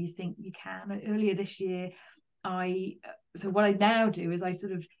more than you think you can. Earlier this year, so what I now do is I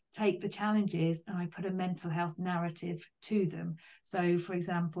sort of take the challenges and I put a mental health narrative to them. So for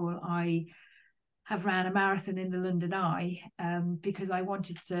example, I have ran a marathon in the London Eye because I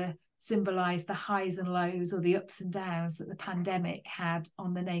wanted to symbolize the highs and lows, or the ups and downs, that the pandemic had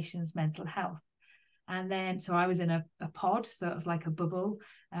on the nation's mental health. And then, so I was in a pod, so it was like a bubble.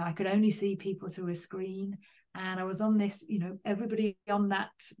 I could only see people through a screen. And I was on this, you know, everybody on that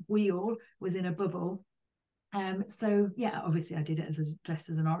wheel was in a bubble. So yeah, obviously I did it dressed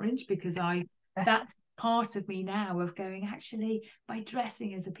as an orange, because that's part of me now, of going, actually, by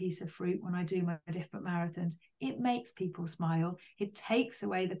dressing as a piece of fruit when I do my different marathons, it makes people smile. It takes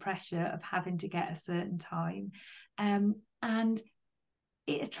away the pressure of having to get a certain time. And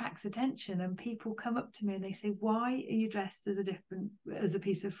it attracts attention, and people come up to me and they say, why are you dressed as a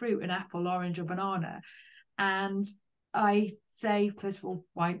piece of fruit, an apple, orange, or banana? And I say, first of all,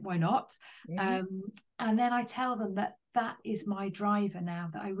 why not? And then I tell them that is my driver now,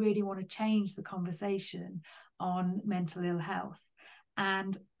 that I really want to change the conversation on mental ill health.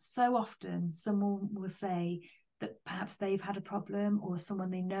 And so often someone will say that perhaps they've had a problem, or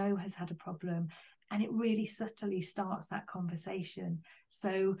someone they know has had a problem, and it really subtly starts that conversation.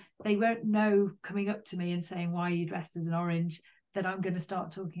 So they won't know, coming up to me and saying, why are you dressed as an orange, that I'm going to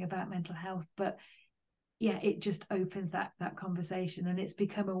start talking about mental health. But yeah, it just opens that conversation, and it's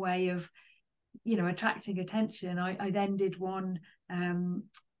become a way of, you know, attracting attention. I then did one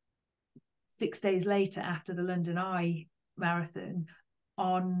 6 days later, after the London Eye marathon,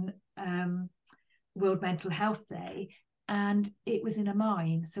 on World Mental Health Day, and it was in a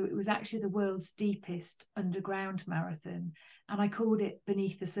mine. So it was actually the world's deepest underground marathon, and I called it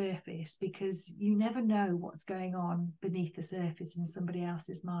Beneath the Surface, because you never know what's going on beneath the surface in somebody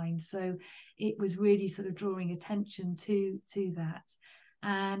else's mind. So it was really sort of drawing attention to that.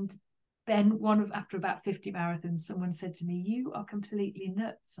 And then after about 50 marathons, someone said to me, "You are completely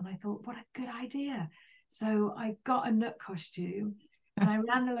nuts." And I thought, what a good idea. So I got a nut costume and I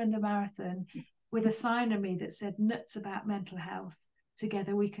ran the London Marathon with a sign on me that said, "Nuts about mental health.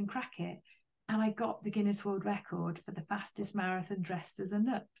 Together we can crack it." And I got the Guinness World Record for the fastest marathon dressed as a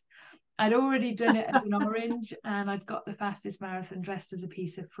nut. I'd already done it as an orange, and I'd got the fastest marathon dressed as a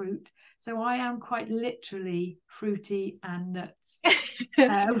piece of fruit. So I am quite literally fruity and nuts.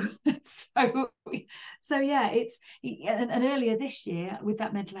 So yeah, and earlier this year with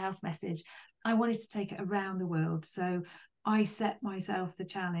that mental health message, I wanted to take it around the world. So I set myself the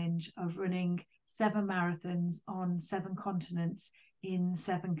challenge of running 7 marathons on 7 continents in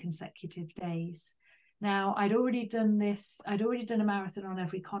 7 consecutive days. Now, I'd already done a marathon on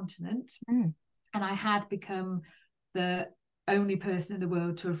every continent, and I had become the only person in the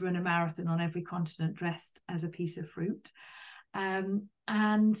world to have run a marathon on every continent dressed as a piece of fruit.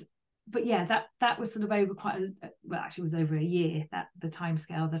 But yeah, that was sort of over actually it was over a year, that the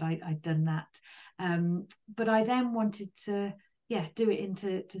timescale that I'd done that. But I then wanted to do it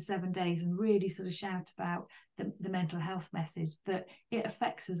into 7 days and really sort of shout about the mental health message, that it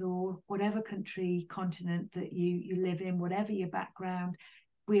affects us all, whatever country, continent that you live in, whatever your background.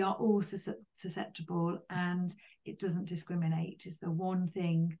 We are all susceptible, and it doesn't discriminate. It's the one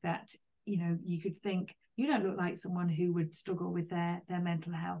thing that, you could think, you don't look like someone who would struggle with their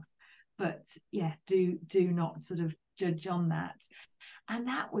mental health, but do not sort of judge on that. And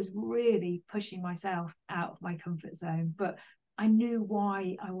that was really pushing myself out of my comfort zone, but I knew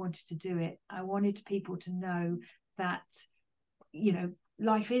why I wanted to do it. I wanted people to know that,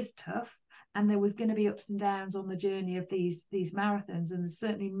 life is tough, and there was going to be ups and downs on the journey of these marathons. And there's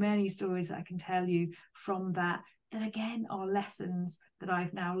certainly many stories that I can tell you from that again are lessons that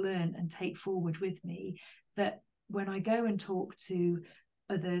I've now learned and take forward with me, that when I go and talk to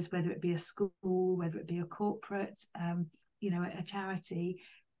others, whether it be a school, whether it be a corporate, a charity,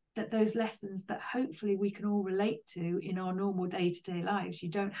 that those lessons that hopefully we can all relate to in our normal day-to-day lives. You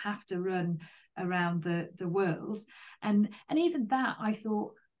don't have to run around the world. And even that, I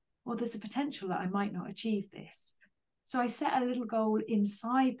thought, well, there's a potential that I might not achieve this. So I set a little goal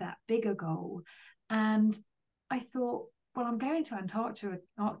inside that bigger goal. And I thought, well, I'm going to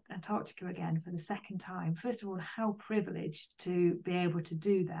Antarctica again for the second time. First of all, how privileged to be able to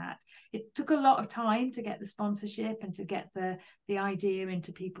do that. It took a lot of time to get the sponsorship and to get the idea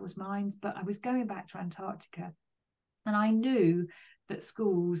into people's minds, but I was going back to Antarctica, and I knew that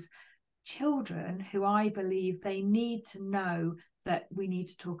schools, children who I believe they need to know that we need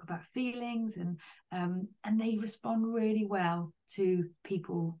to talk about feelings, and they respond really well to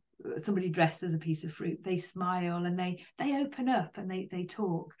people, somebody dressed as a piece of fruit. They smile and they open up and they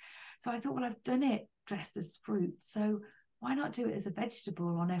talk. So I thought, well, I've done it dressed as fruit, so why not do it as a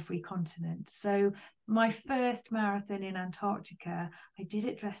vegetable on every continent? So my first marathon in Antarctica, I did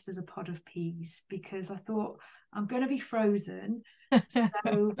it dressed as a pod of peas, because I thought, I'm going to be frozen,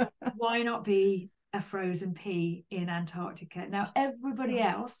 so why not be a frozen pea in Antarctica? Now, everybody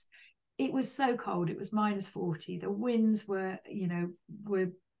else, it was so cold. It was -40. The winds were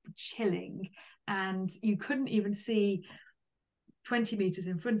chilling, and you couldn't even see 20 meters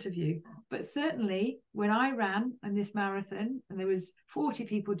in front of you. But certainly when I ran in this marathon, and there was 40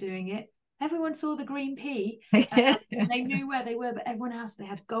 people doing it, everyone saw the green pea, and they knew where they were. But everyone else, they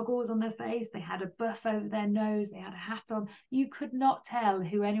had goggles on their face, they had a buff over their nose, they had a hat on. You could not tell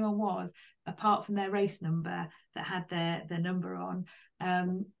who anyone was apart from their race number that had their number on.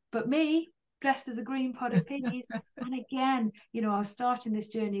 But me, dressed as a green pod of peas. And again, I was starting this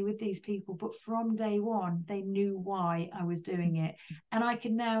journey with these people, but from day one, they knew why I was doing it. And I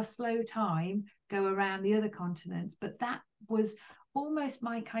can now slow time, go around the other continents. But that was almost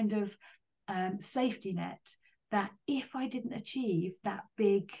my kind of safety net, that if I didn't achieve that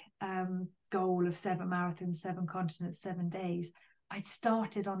big goal of 7 marathons, 7 continents, 7 days, I'd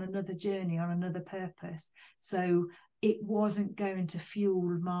started on another journey, on another purpose. So it wasn't going to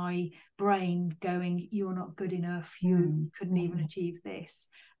fuel my brain going, you're not good enough, you couldn't even achieve this.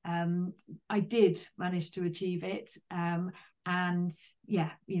 I did manage to achieve it, and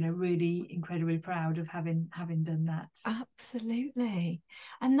really incredibly proud of having done that. Absolutely.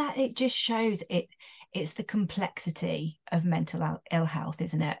 And that it just shows it's the complexity of mental ill health,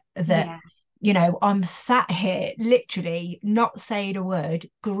 isn't it, that I'm sat here literally not saying a word,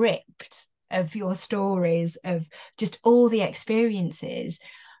 gripped of your stories, of just all the experiences,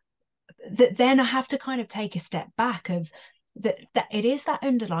 that then I have to kind of take a step back of that it is that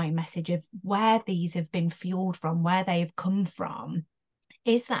underlying message of where these have been fueled from, where they've come from,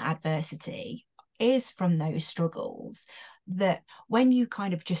 is that adversity, is from those struggles, that when you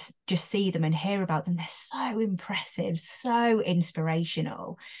kind of just see them and hear about them, they're so impressive, so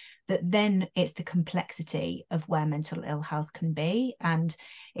inspirational, that then it's the complexity of where mental ill health can be. And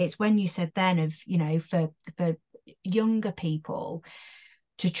it's when you said then of, you know, for younger people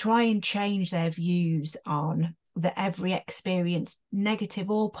to try and change their views on that every experience, negative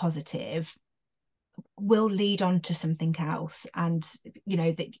or positive, will lead on to something else, and you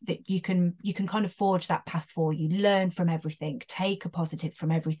know that you can kind of forge that path for you, learn from everything, take a positive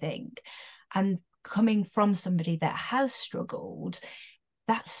from everything. And coming from somebody that has struggled,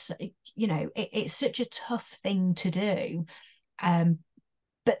 that's, you know, it's such a tough thing to do,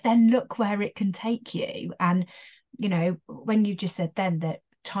 but then look where it can take you. And you know, when you just said then that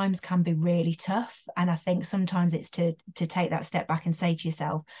times can be really tough, and I think sometimes it's to take that step back and say to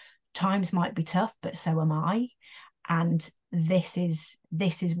yourself, times might be tough, but so am I. And this is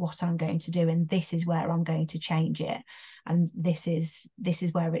what I'm going to do, and this is where I'm going to change it, and this is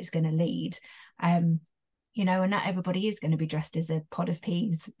where it's going to lead. You know, and not everybody is going to be dressed as a pod of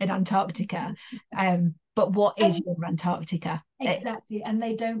peas in Antarctica. But what is your Antarctica? Exactly. And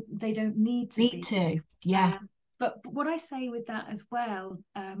they don't need to be. Yeah. But what I say with that as well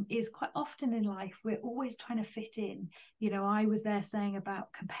is quite often in life, we're always trying to fit in. You know, I was there saying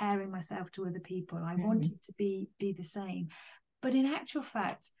about comparing myself to other people. I wanted to be the same. But in actual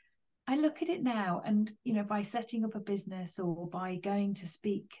fact, I look at it now, and, you know, by setting up a business or by going to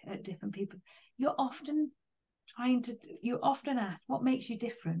speak at different people, you're often asked, what makes you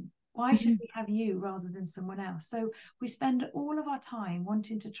different? Why should we have you rather than someone else? So we spend all of our time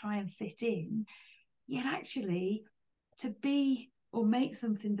wanting to try and fit in. Yet actually, to be or make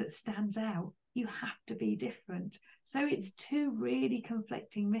something that stands out, you have to be different. So it's two really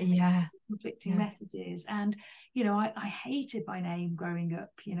conflicting messages. And, you know, I hated my name growing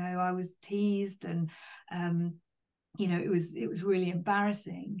up. You know, I was teased, and, you know, it was really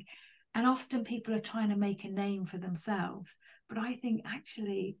embarrassing. And often people are trying to make a name for themselves. But I think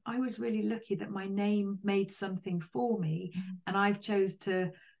actually I was really lucky that my name made something for me. And I've chose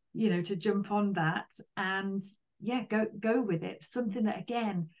to, you know, to jump on that and go with it. Something that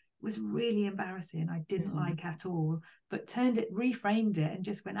again was really embarrassing, I didn't like at all, but reframed it and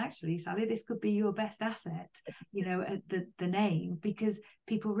just went, actually, Sally, this could be your best asset, you know, the name, because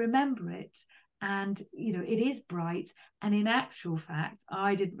people remember it. And, you know, it is bright. And in actual fact,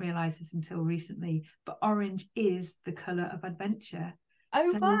 I didn't realize this until recently, but orange is the color of adventure.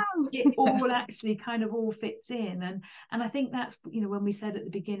 Oh, so wow. It all actually kind of all fits in. And I think that's, you know, when we said at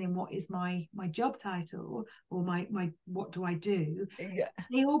the beginning, what is my job title, or my what do I do? Yeah.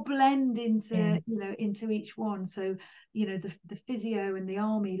 They all blend into, you know, into each one. So, you know, the physio and the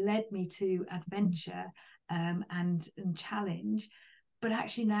army led me to adventure and challenge. But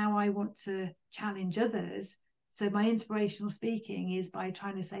actually now I want to challenge others. So my inspirational speaking is by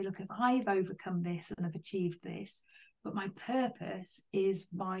trying to say, look, if I've overcome this and I've achieved this, but my purpose is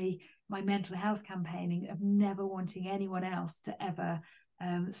my mental health campaigning of never wanting anyone else to ever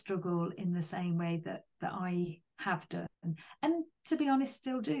struggle in the same way that I have done. And to be honest,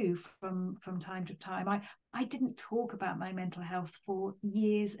 still do from time to time. I didn't talk about my mental health for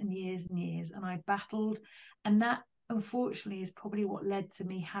years and years and years, and I battled. And that, unfortunately, is probably what led to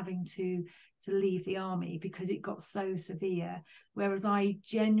me having to leave the army, because it got so severe. Whereas I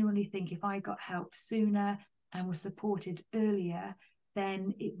genuinely think if I got help sooner and was supported earlier,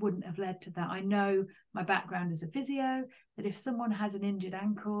 then it wouldn't have led to that. I know my background as a physio, that if someone has an injured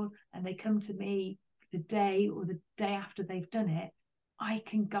ankle and they come to me the day or the day after they've done it, I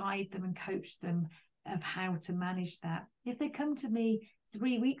can guide them and coach them of how to manage that. If they come to me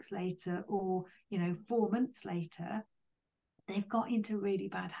 3 weeks later, or, you know, 4 months later, they've got into really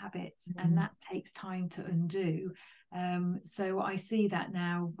bad habits, and that takes time to undo. So I see that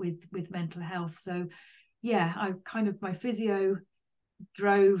now with mental health. So yeah, I kind of, my physio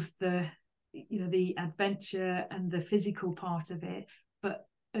drove the, you know, the adventure and the physical part of it, but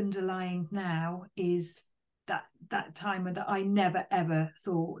underlying now is that time that I never ever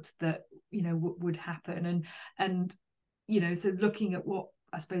thought that, you know, would happen. And you know, so looking at what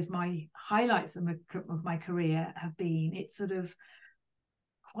I suppose my highlights of my career have been, it's sort of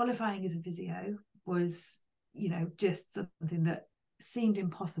qualifying as a physio was, you know, just something that seemed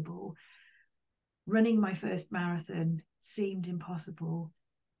impossible. Running my first marathon seemed impossible.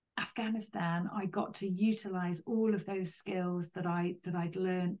 Afghanistan, I got to utilize all of those skills that I'd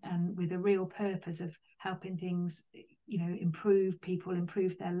learned, and with a real purpose of helping things, you know, improve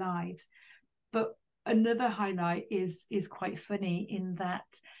their lives. But another highlight is quite funny, in that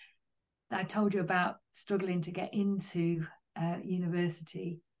I told you about struggling to get into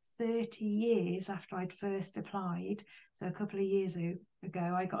university. 30 years after I'd first applied, so a couple of years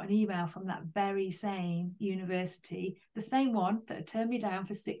ago, I got an email from that very same university, the same one that had turned me down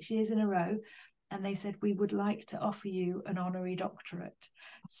for 6 years in a row. And they said, we would like to offer you an honorary doctorate.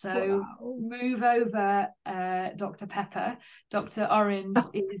 So move over, Dr. Pepper. Dr. Orange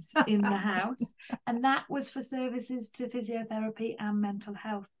is in the house. And that was for services to physiotherapy and mental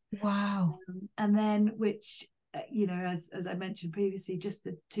health. Wow. And then, which, as I mentioned previously, just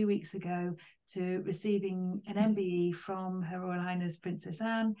 2 weeks ago, to receiving an MBE from Her Royal Highness Princess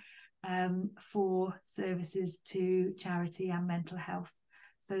Anne for services to charity and mental health.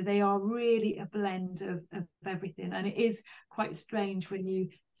 So they are really a blend of everything. And it is quite strange when you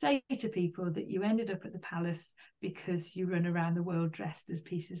say to people that you ended up at the palace because you run around the world dressed as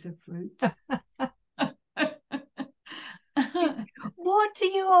pieces of fruit.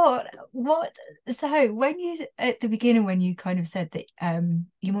 So when you, at the beginning, when you kind of said that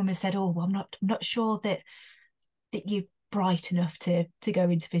your mum has said, oh, well, I'm not sure that you're bright enough to go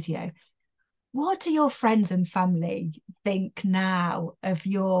into physio. What do your friends and family think now of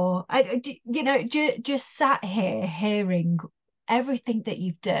your, just sat here hearing everything that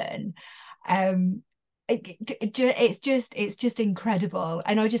you've done? It's just incredible.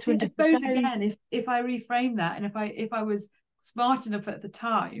 And I just wonder, I suppose again, if I reframe that, and if I was smart enough at the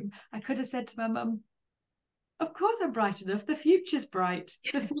time, I could have said to my mum, of course I'm bright enough, the future's bright,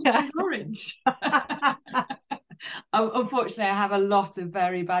 the future's orange. Unfortunately, I have a lot of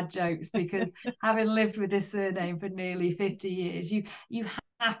very bad jokes because having lived with this surname for nearly 50 years, you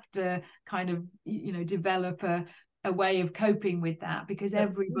have to kind of, develop a way of coping with that, because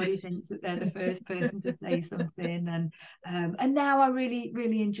everybody thinks that they're the first person to say something, and now I really,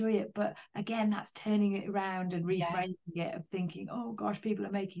 really enjoy it. But again, that's turning it around and reframing it, of thinking, oh gosh, people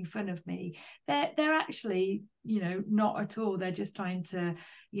are making fun of me. They're actually, not at all. They're just trying to,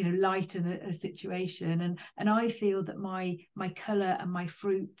 lighten a situation. And I feel that my colour and my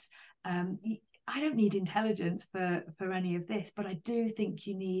fruit, I don't need intelligence for any of this, but I do think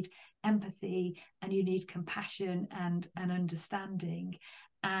you need empathy, and you need compassion and understanding.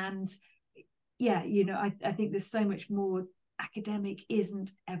 And I think there's so much more. Academic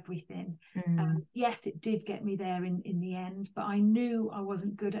isn't everything. Yes, it did get me there in the end, but I knew I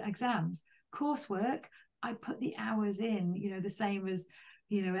wasn't good at exams. Coursework, I put the hours in, the same as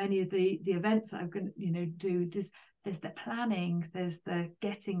any of the events that I'm going to do. There's the planning, there's the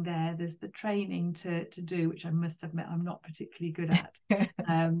getting there, there's the training to do, which I must admit I'm not particularly good at.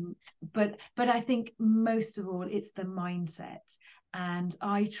 But I think most of all, it's the mindset. And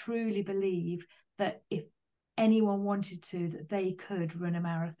I truly believe that if anyone wanted to, that they could run a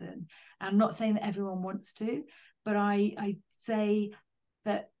marathon. I'm not saying that everyone wants to, but I say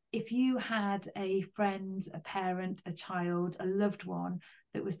that if you had a friend, a parent, a child, a loved one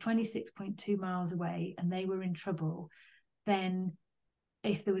that was 26.2 miles away and they were in trouble, then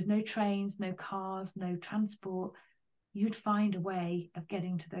if there was no trains, no cars, no transport, you'd find a way of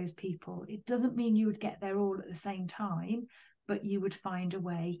getting to those people. It doesn't mean you would get there all at the same time, but you would find a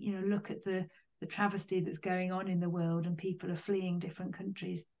way. Look at the travesty that's going on in the world, and people are fleeing different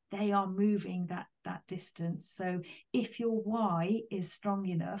countries. They are moving that distance. So if your why is strong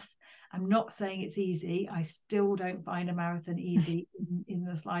enough, I'm not saying it's easy. I still don't find a marathon easy in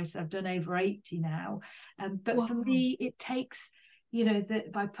the slightest. I've done over 80 now. But for me, it takes,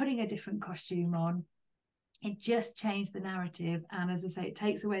 that by putting a different costume on, it just changed the narrative. And as I say, it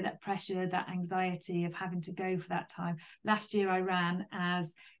takes away that pressure, that anxiety of having to go for that time. Last year I ran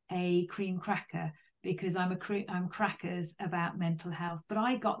as a cream cracker, because I'm crackers about mental health, but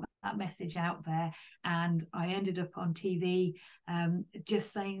I got that message out there, and I ended up on TV,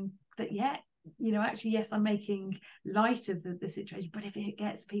 just saying that, actually, yes, I'm making light of the situation, but if it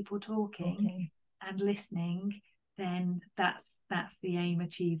gets people talking and listening, then that's the aim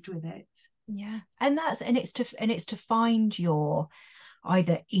achieved with it. Yeah, and it's to find your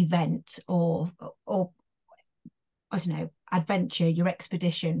either event or I don't know, adventure, your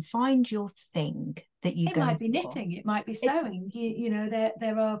expedition. Find your thing that you go. It might be knitting, it might be sewing.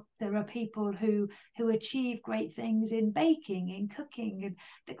 There are people who achieve great things in baking, in cooking, and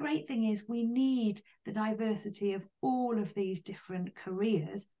the great thing is we need the diversity of all of these different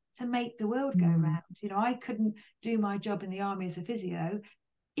careers to make the world go round. I couldn't do my job in the army as a physio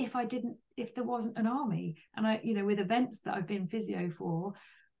if there wasn't an army. And with events that I've been physio for,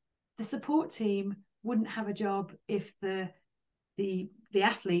 the support team wouldn't have a job if the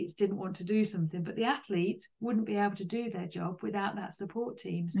athletes didn't want to do something, but the athletes wouldn't be able to do their job without that support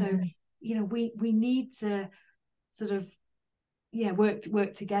team. So we need to sort of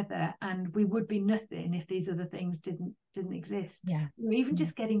work together, and we would be nothing if these other things didn't exist. Yeah. Or even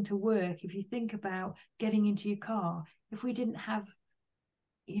just getting to work, if you think about getting into your car, if we didn't have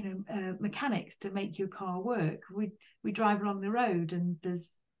mechanics to make your car work, we drive along the road and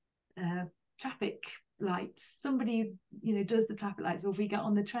there's traffic lights, somebody does the traffic lights, or if we get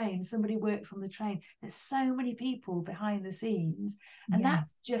on the train, somebody works on the train. There's so many people behind the scenes, and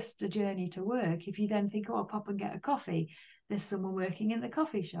that's just a journey to work. If you then think, oh, I'll pop and get a coffee, there's someone working in the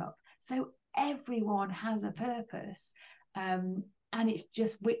coffee shop. So everyone has a purpose, and it's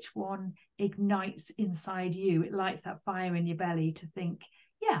just which one ignites inside you. It lights that fire in your belly to think,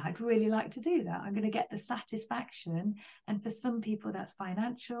 yeah, I'd really like to do that. I'm going to get the satisfaction. And for some people, that's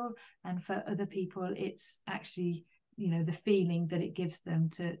financial. And for other people, it's actually, the feeling that it gives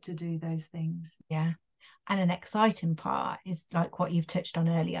them to do those things. Yeah. And an exciting part is, like what you've touched on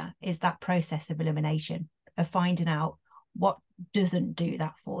earlier, is that process of elimination, of finding out what doesn't do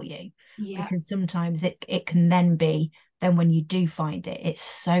that for you. Yeah. Because sometimes it can then be, then when you do find it, it's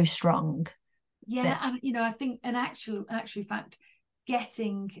so strong. Yeah. And, I think an actual fact,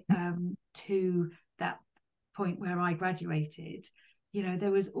 getting to that point where I graduated,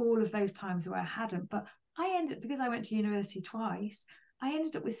 there was all of those times where I hadn't, but I ended, because I went to university twice, I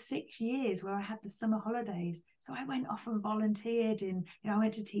ended up with 6 years where I had the summer holidays. So I went off and volunteered I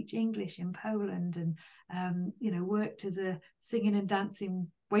went to teach English in Poland, and worked as a singing and dancing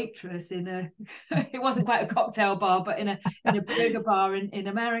waitress in a it wasn't quite a cocktail bar, but in a burger bar in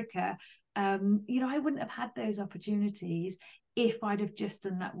America. I wouldn't have had those opportunities if I'd have just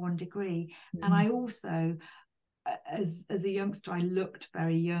done that one degree. And I also, as a youngster, I looked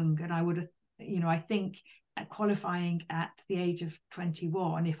very young, and I would have, I think at qualifying at the age of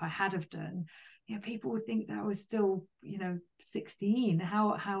 21, if I had have done, people would think that I was still, 16.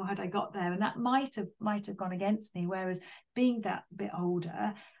 How had I got there? And that might have gone against me. Whereas being that bit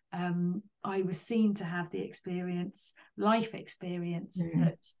older, I was seen to have the life experience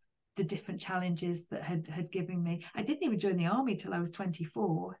that the different challenges that had given me. I didn't even join the army till I was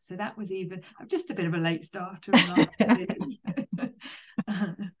 24, so that was I'm just a bit of a late starter in life, really.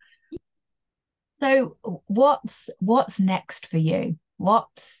 So what's next for you? Do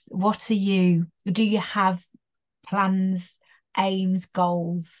you have plans, aims,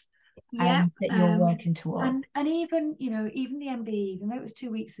 goals that you're working toward? And even the MBE, even though it was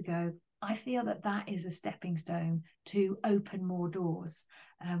 2 weeks ago, I feel that is a stepping stone to open more doors.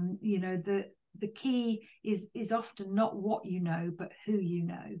 The key is often not what you know, but who you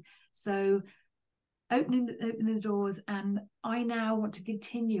know. So opening the doors, and I now want to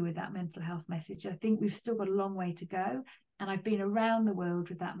continue with that mental health message. I think we've still got a long way to go, and I've been around the world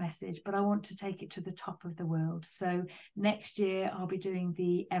with that message, but I want to take it to the top of the world. So next year I'll be doing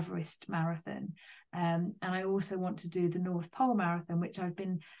the Everest Marathon, and I also want to do the North Pole Marathon, which I've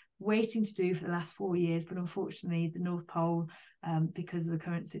been waiting to do for the last 4 years, but unfortunately the North Pole, because of the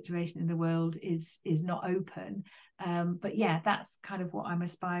current situation in the world, is not open. But yeah, that's kind of what I'm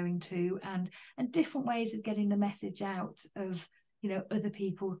aspiring to, and different ways of getting the message out of other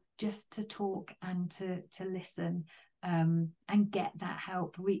people, just to talk and to listen, and get that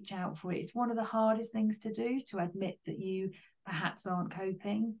help, reach out for it. It's one of the hardest things to do, to admit that you perhaps aren't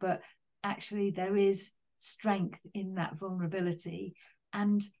coping, but actually there is strength in that vulnerability.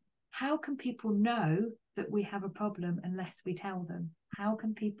 And how can people know that we have a problem unless we tell them? How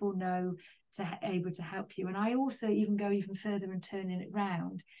can people know able to help you? And I also even go even further and turning it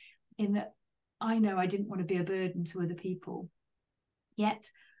round, in that I know I didn't want to be a burden to other people,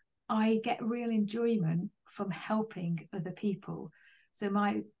 yet I get real enjoyment from helping other people. So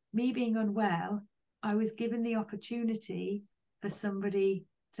me being unwell, I was given the opportunity for somebody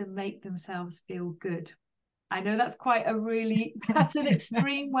to make themselves feel good. I know that's that's an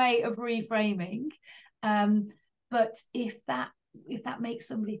extreme way of reframing. But if that makes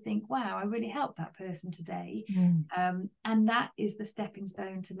somebody think, wow, I really helped that person today, and that is the stepping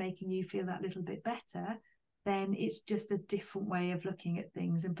stone to making you feel that little bit better, then it's just a different way of looking at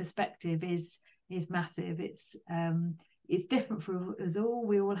things. And perspective is massive. It's different for us all.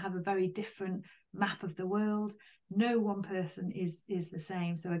 We all have a very different map of the world. No one person is the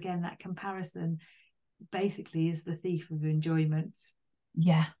same. So again, that comparison basically is the thief of enjoyment.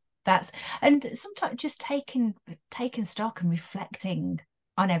 Yeah, and sometimes just taking stock and reflecting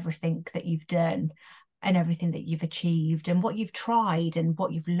on everything that you've done and everything that you've achieved and what you've tried and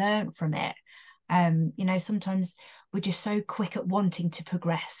what you've learned from it. Sometimes we're just so quick at wanting to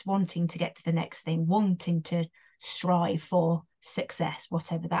progress, wanting to get to the next thing, wanting to strive for success,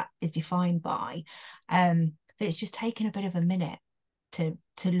 whatever that is defined by, that it's just taken a bit of a minute to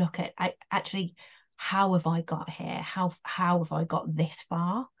look at actually how have I got here? How have I got this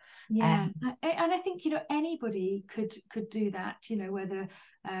far? Yeah, and I think, you know, anybody could do that, you know, whether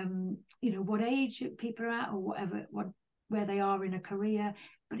you know, what age people are at or whatever, where they are in a career.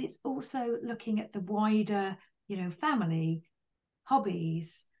 But it's also looking at the wider, you know, family,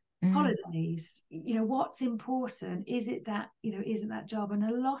 hobbies, holidays, you know, what's important. Is it that, you know, isn't that job? And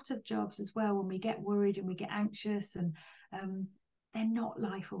a lot of jobs as well, when we get worried and we get anxious, and they're not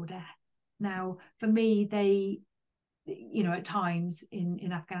life or death. Now, for me, they, you know, at times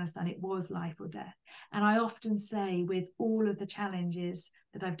in Afghanistan, it was life or death. And I often say, with all of the challenges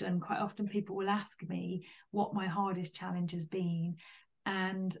that I've done, quite often people will ask me what my hardest challenge has been.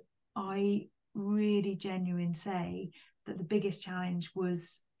 And I really genuinely say that the biggest challenge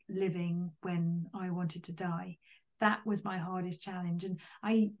was living when I wanted to die. That was my hardest challenge. And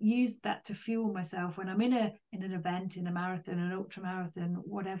I used that to fuel myself when I'm in an event, in a marathon, an ultra marathon,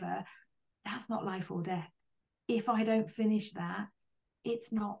 whatever. That's not life or death. If I don't finish that,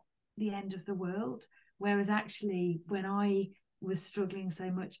 it's not the end of the world. Whereas actually, when I was struggling so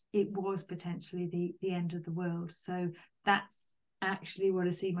much, it was potentially the end of the world. So that's actually what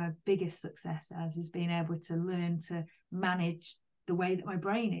I see my biggest success as, is being able to learn to manage the way that my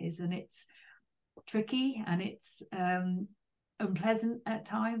brain is. And it's tricky, and it's unpleasant at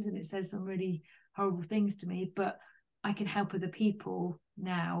times, and it says some really horrible things to me, but I can help other people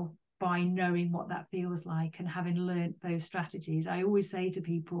now by knowing what that feels like and having learned those strategies. I always say to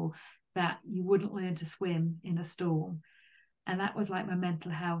people that you wouldn't learn to swim in a storm. And that was like my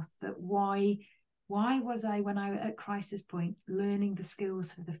mental health, that why was I, when I at crisis point, learning the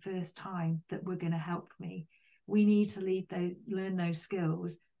skills for the first time that were going to help me? We need to learn those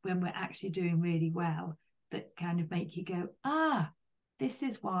skills when we're actually doing really well, that kind of make you go, this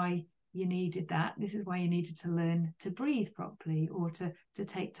is why you needed that. This is why you needed to learn to breathe properly, or to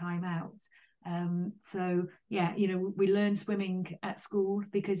take time out. So yeah, you know, we learn swimming at school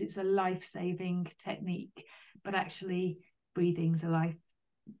because it's a life-saving technique, but actually breathing's a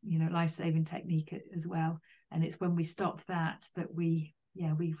life-saving technique as well. And it's when we stop that we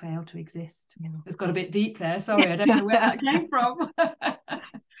fail to exist. It's got a bit deep there. Sorry, I don't know where that came from.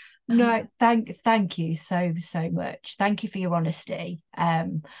 No, thank you so much. Thank you for your honesty.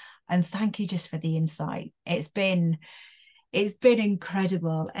 And thank you just for the insight. It's been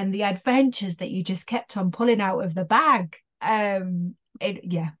incredible, and the adventures that you just kept on pulling out of the bag.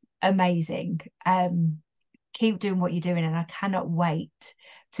 Amazing. Keep doing what you're doing, and I cannot wait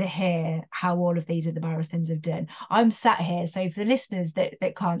to hear how all of these other marathons have done. I'm sat here, so for the listeners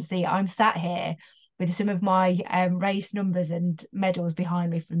that can't see, I'm sat here with some of my race numbers and medals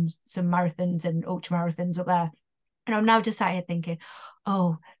behind me from some marathons and ultra marathons up there. And I'm now just sat here thinking,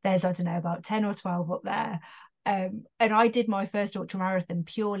 oh, there's, I don't know, about 10 or 12 up there. And I did my first ultra marathon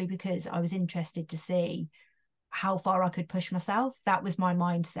purely because I was interested to see how far I could push myself. That was my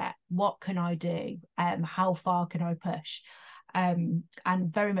mindset. What can I do? How far can I push? And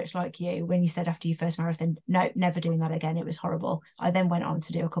very much like you, when you said after your first marathon, no, never doing that again. It was horrible. I then went on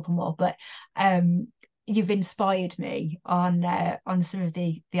to do a couple more, but you've inspired me on some of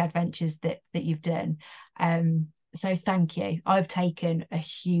the adventures that you've done. So thank you. I've taken a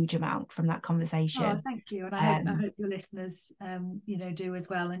huge amount from that conversation. Oh, thank you. And I hope your listeners, do as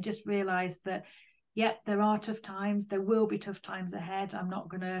well, and just realise that, there are tough times. There will be tough times ahead. I'm not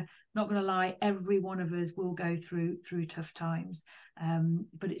gonna lie. Every one of us will go through tough times,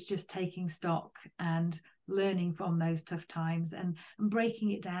 but it's just taking stock and learning from those tough times and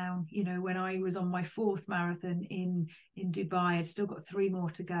breaking it down. You know, when I was on my 4th marathon in Dubai, I'd still got 3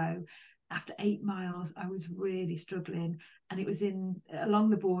 more to go. After 8 miles, I was really struggling, and it was along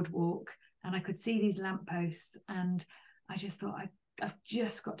the boardwalk, and I could see these lampposts, and I just thought, I've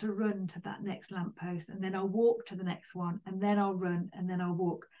just got to run to that next lamppost, and then I'll walk to the next one, and then I'll run, and then I'll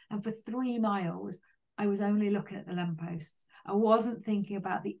walk. And for 3 miles, I was only looking at the lampposts. I wasn't thinking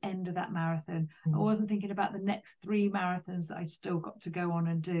about the end of that marathon. I wasn't thinking about the next 3 marathons that I'd still got to go on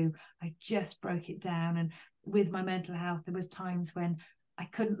and do. I just broke it down. And with my mental health, there was times when I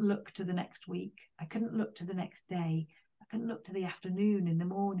couldn't look to the next week. I couldn't look to the next day. I couldn't look to the afternoon, in the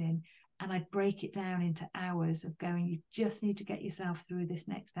morning. And I'd break it down into hours of going, you just need to get yourself through this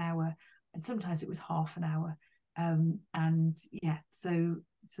next hour. And sometimes it was half an hour. So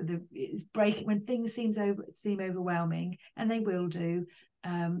it's breaking when things seem overwhelming, and they will do.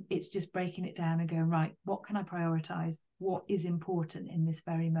 It's just breaking it down and going, right, what can I prioritize? What is important in this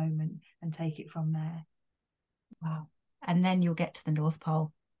very moment, and take it from there. Wow. And then you'll get to the North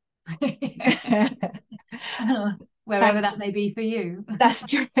Pole. Wherever that may be for you. That's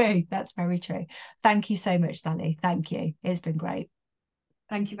true. That's very true. Thank you so much, Sally. Thank you. It's been great.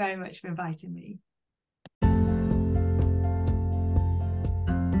 Thank you very much for inviting me.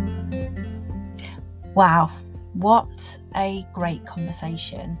 Wow, what a great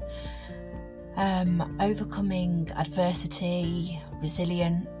conversation. Overcoming adversity,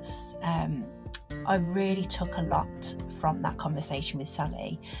 resilience. I really took a lot from that conversation with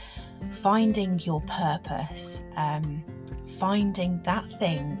Sally. Finding your purpose, finding that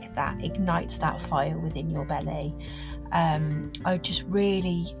thing that ignites that fire within your belly. I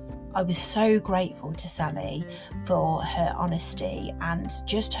was so grateful to Sally for her honesty and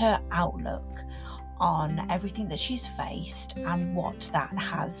just her outlook on everything that she's faced and what that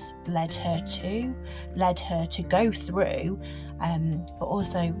has led her to go through, but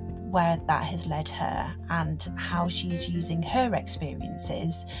also where that has led her and how she's using her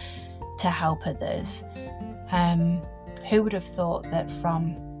experiences to help others. Who would have thought that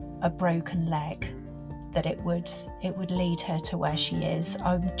from a broken leg that it would lead her to where she is?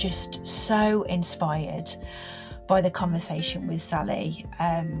 I'm just so inspired by the conversation with Sally.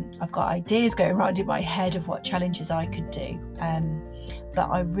 I've got ideas going around in my head of what challenges I could do, but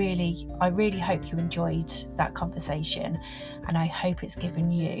I really hope you enjoyed that conversation, and I hope it's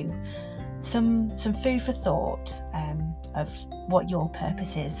given you some food for thought of what your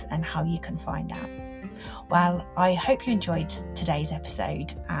purpose is and how you can find that. Well, I hope you enjoyed today's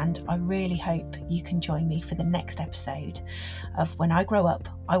episode, and I really hope you can join me for the next episode of When I Grow Up,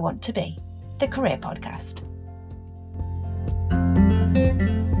 I Want to Be, the Career Podcast.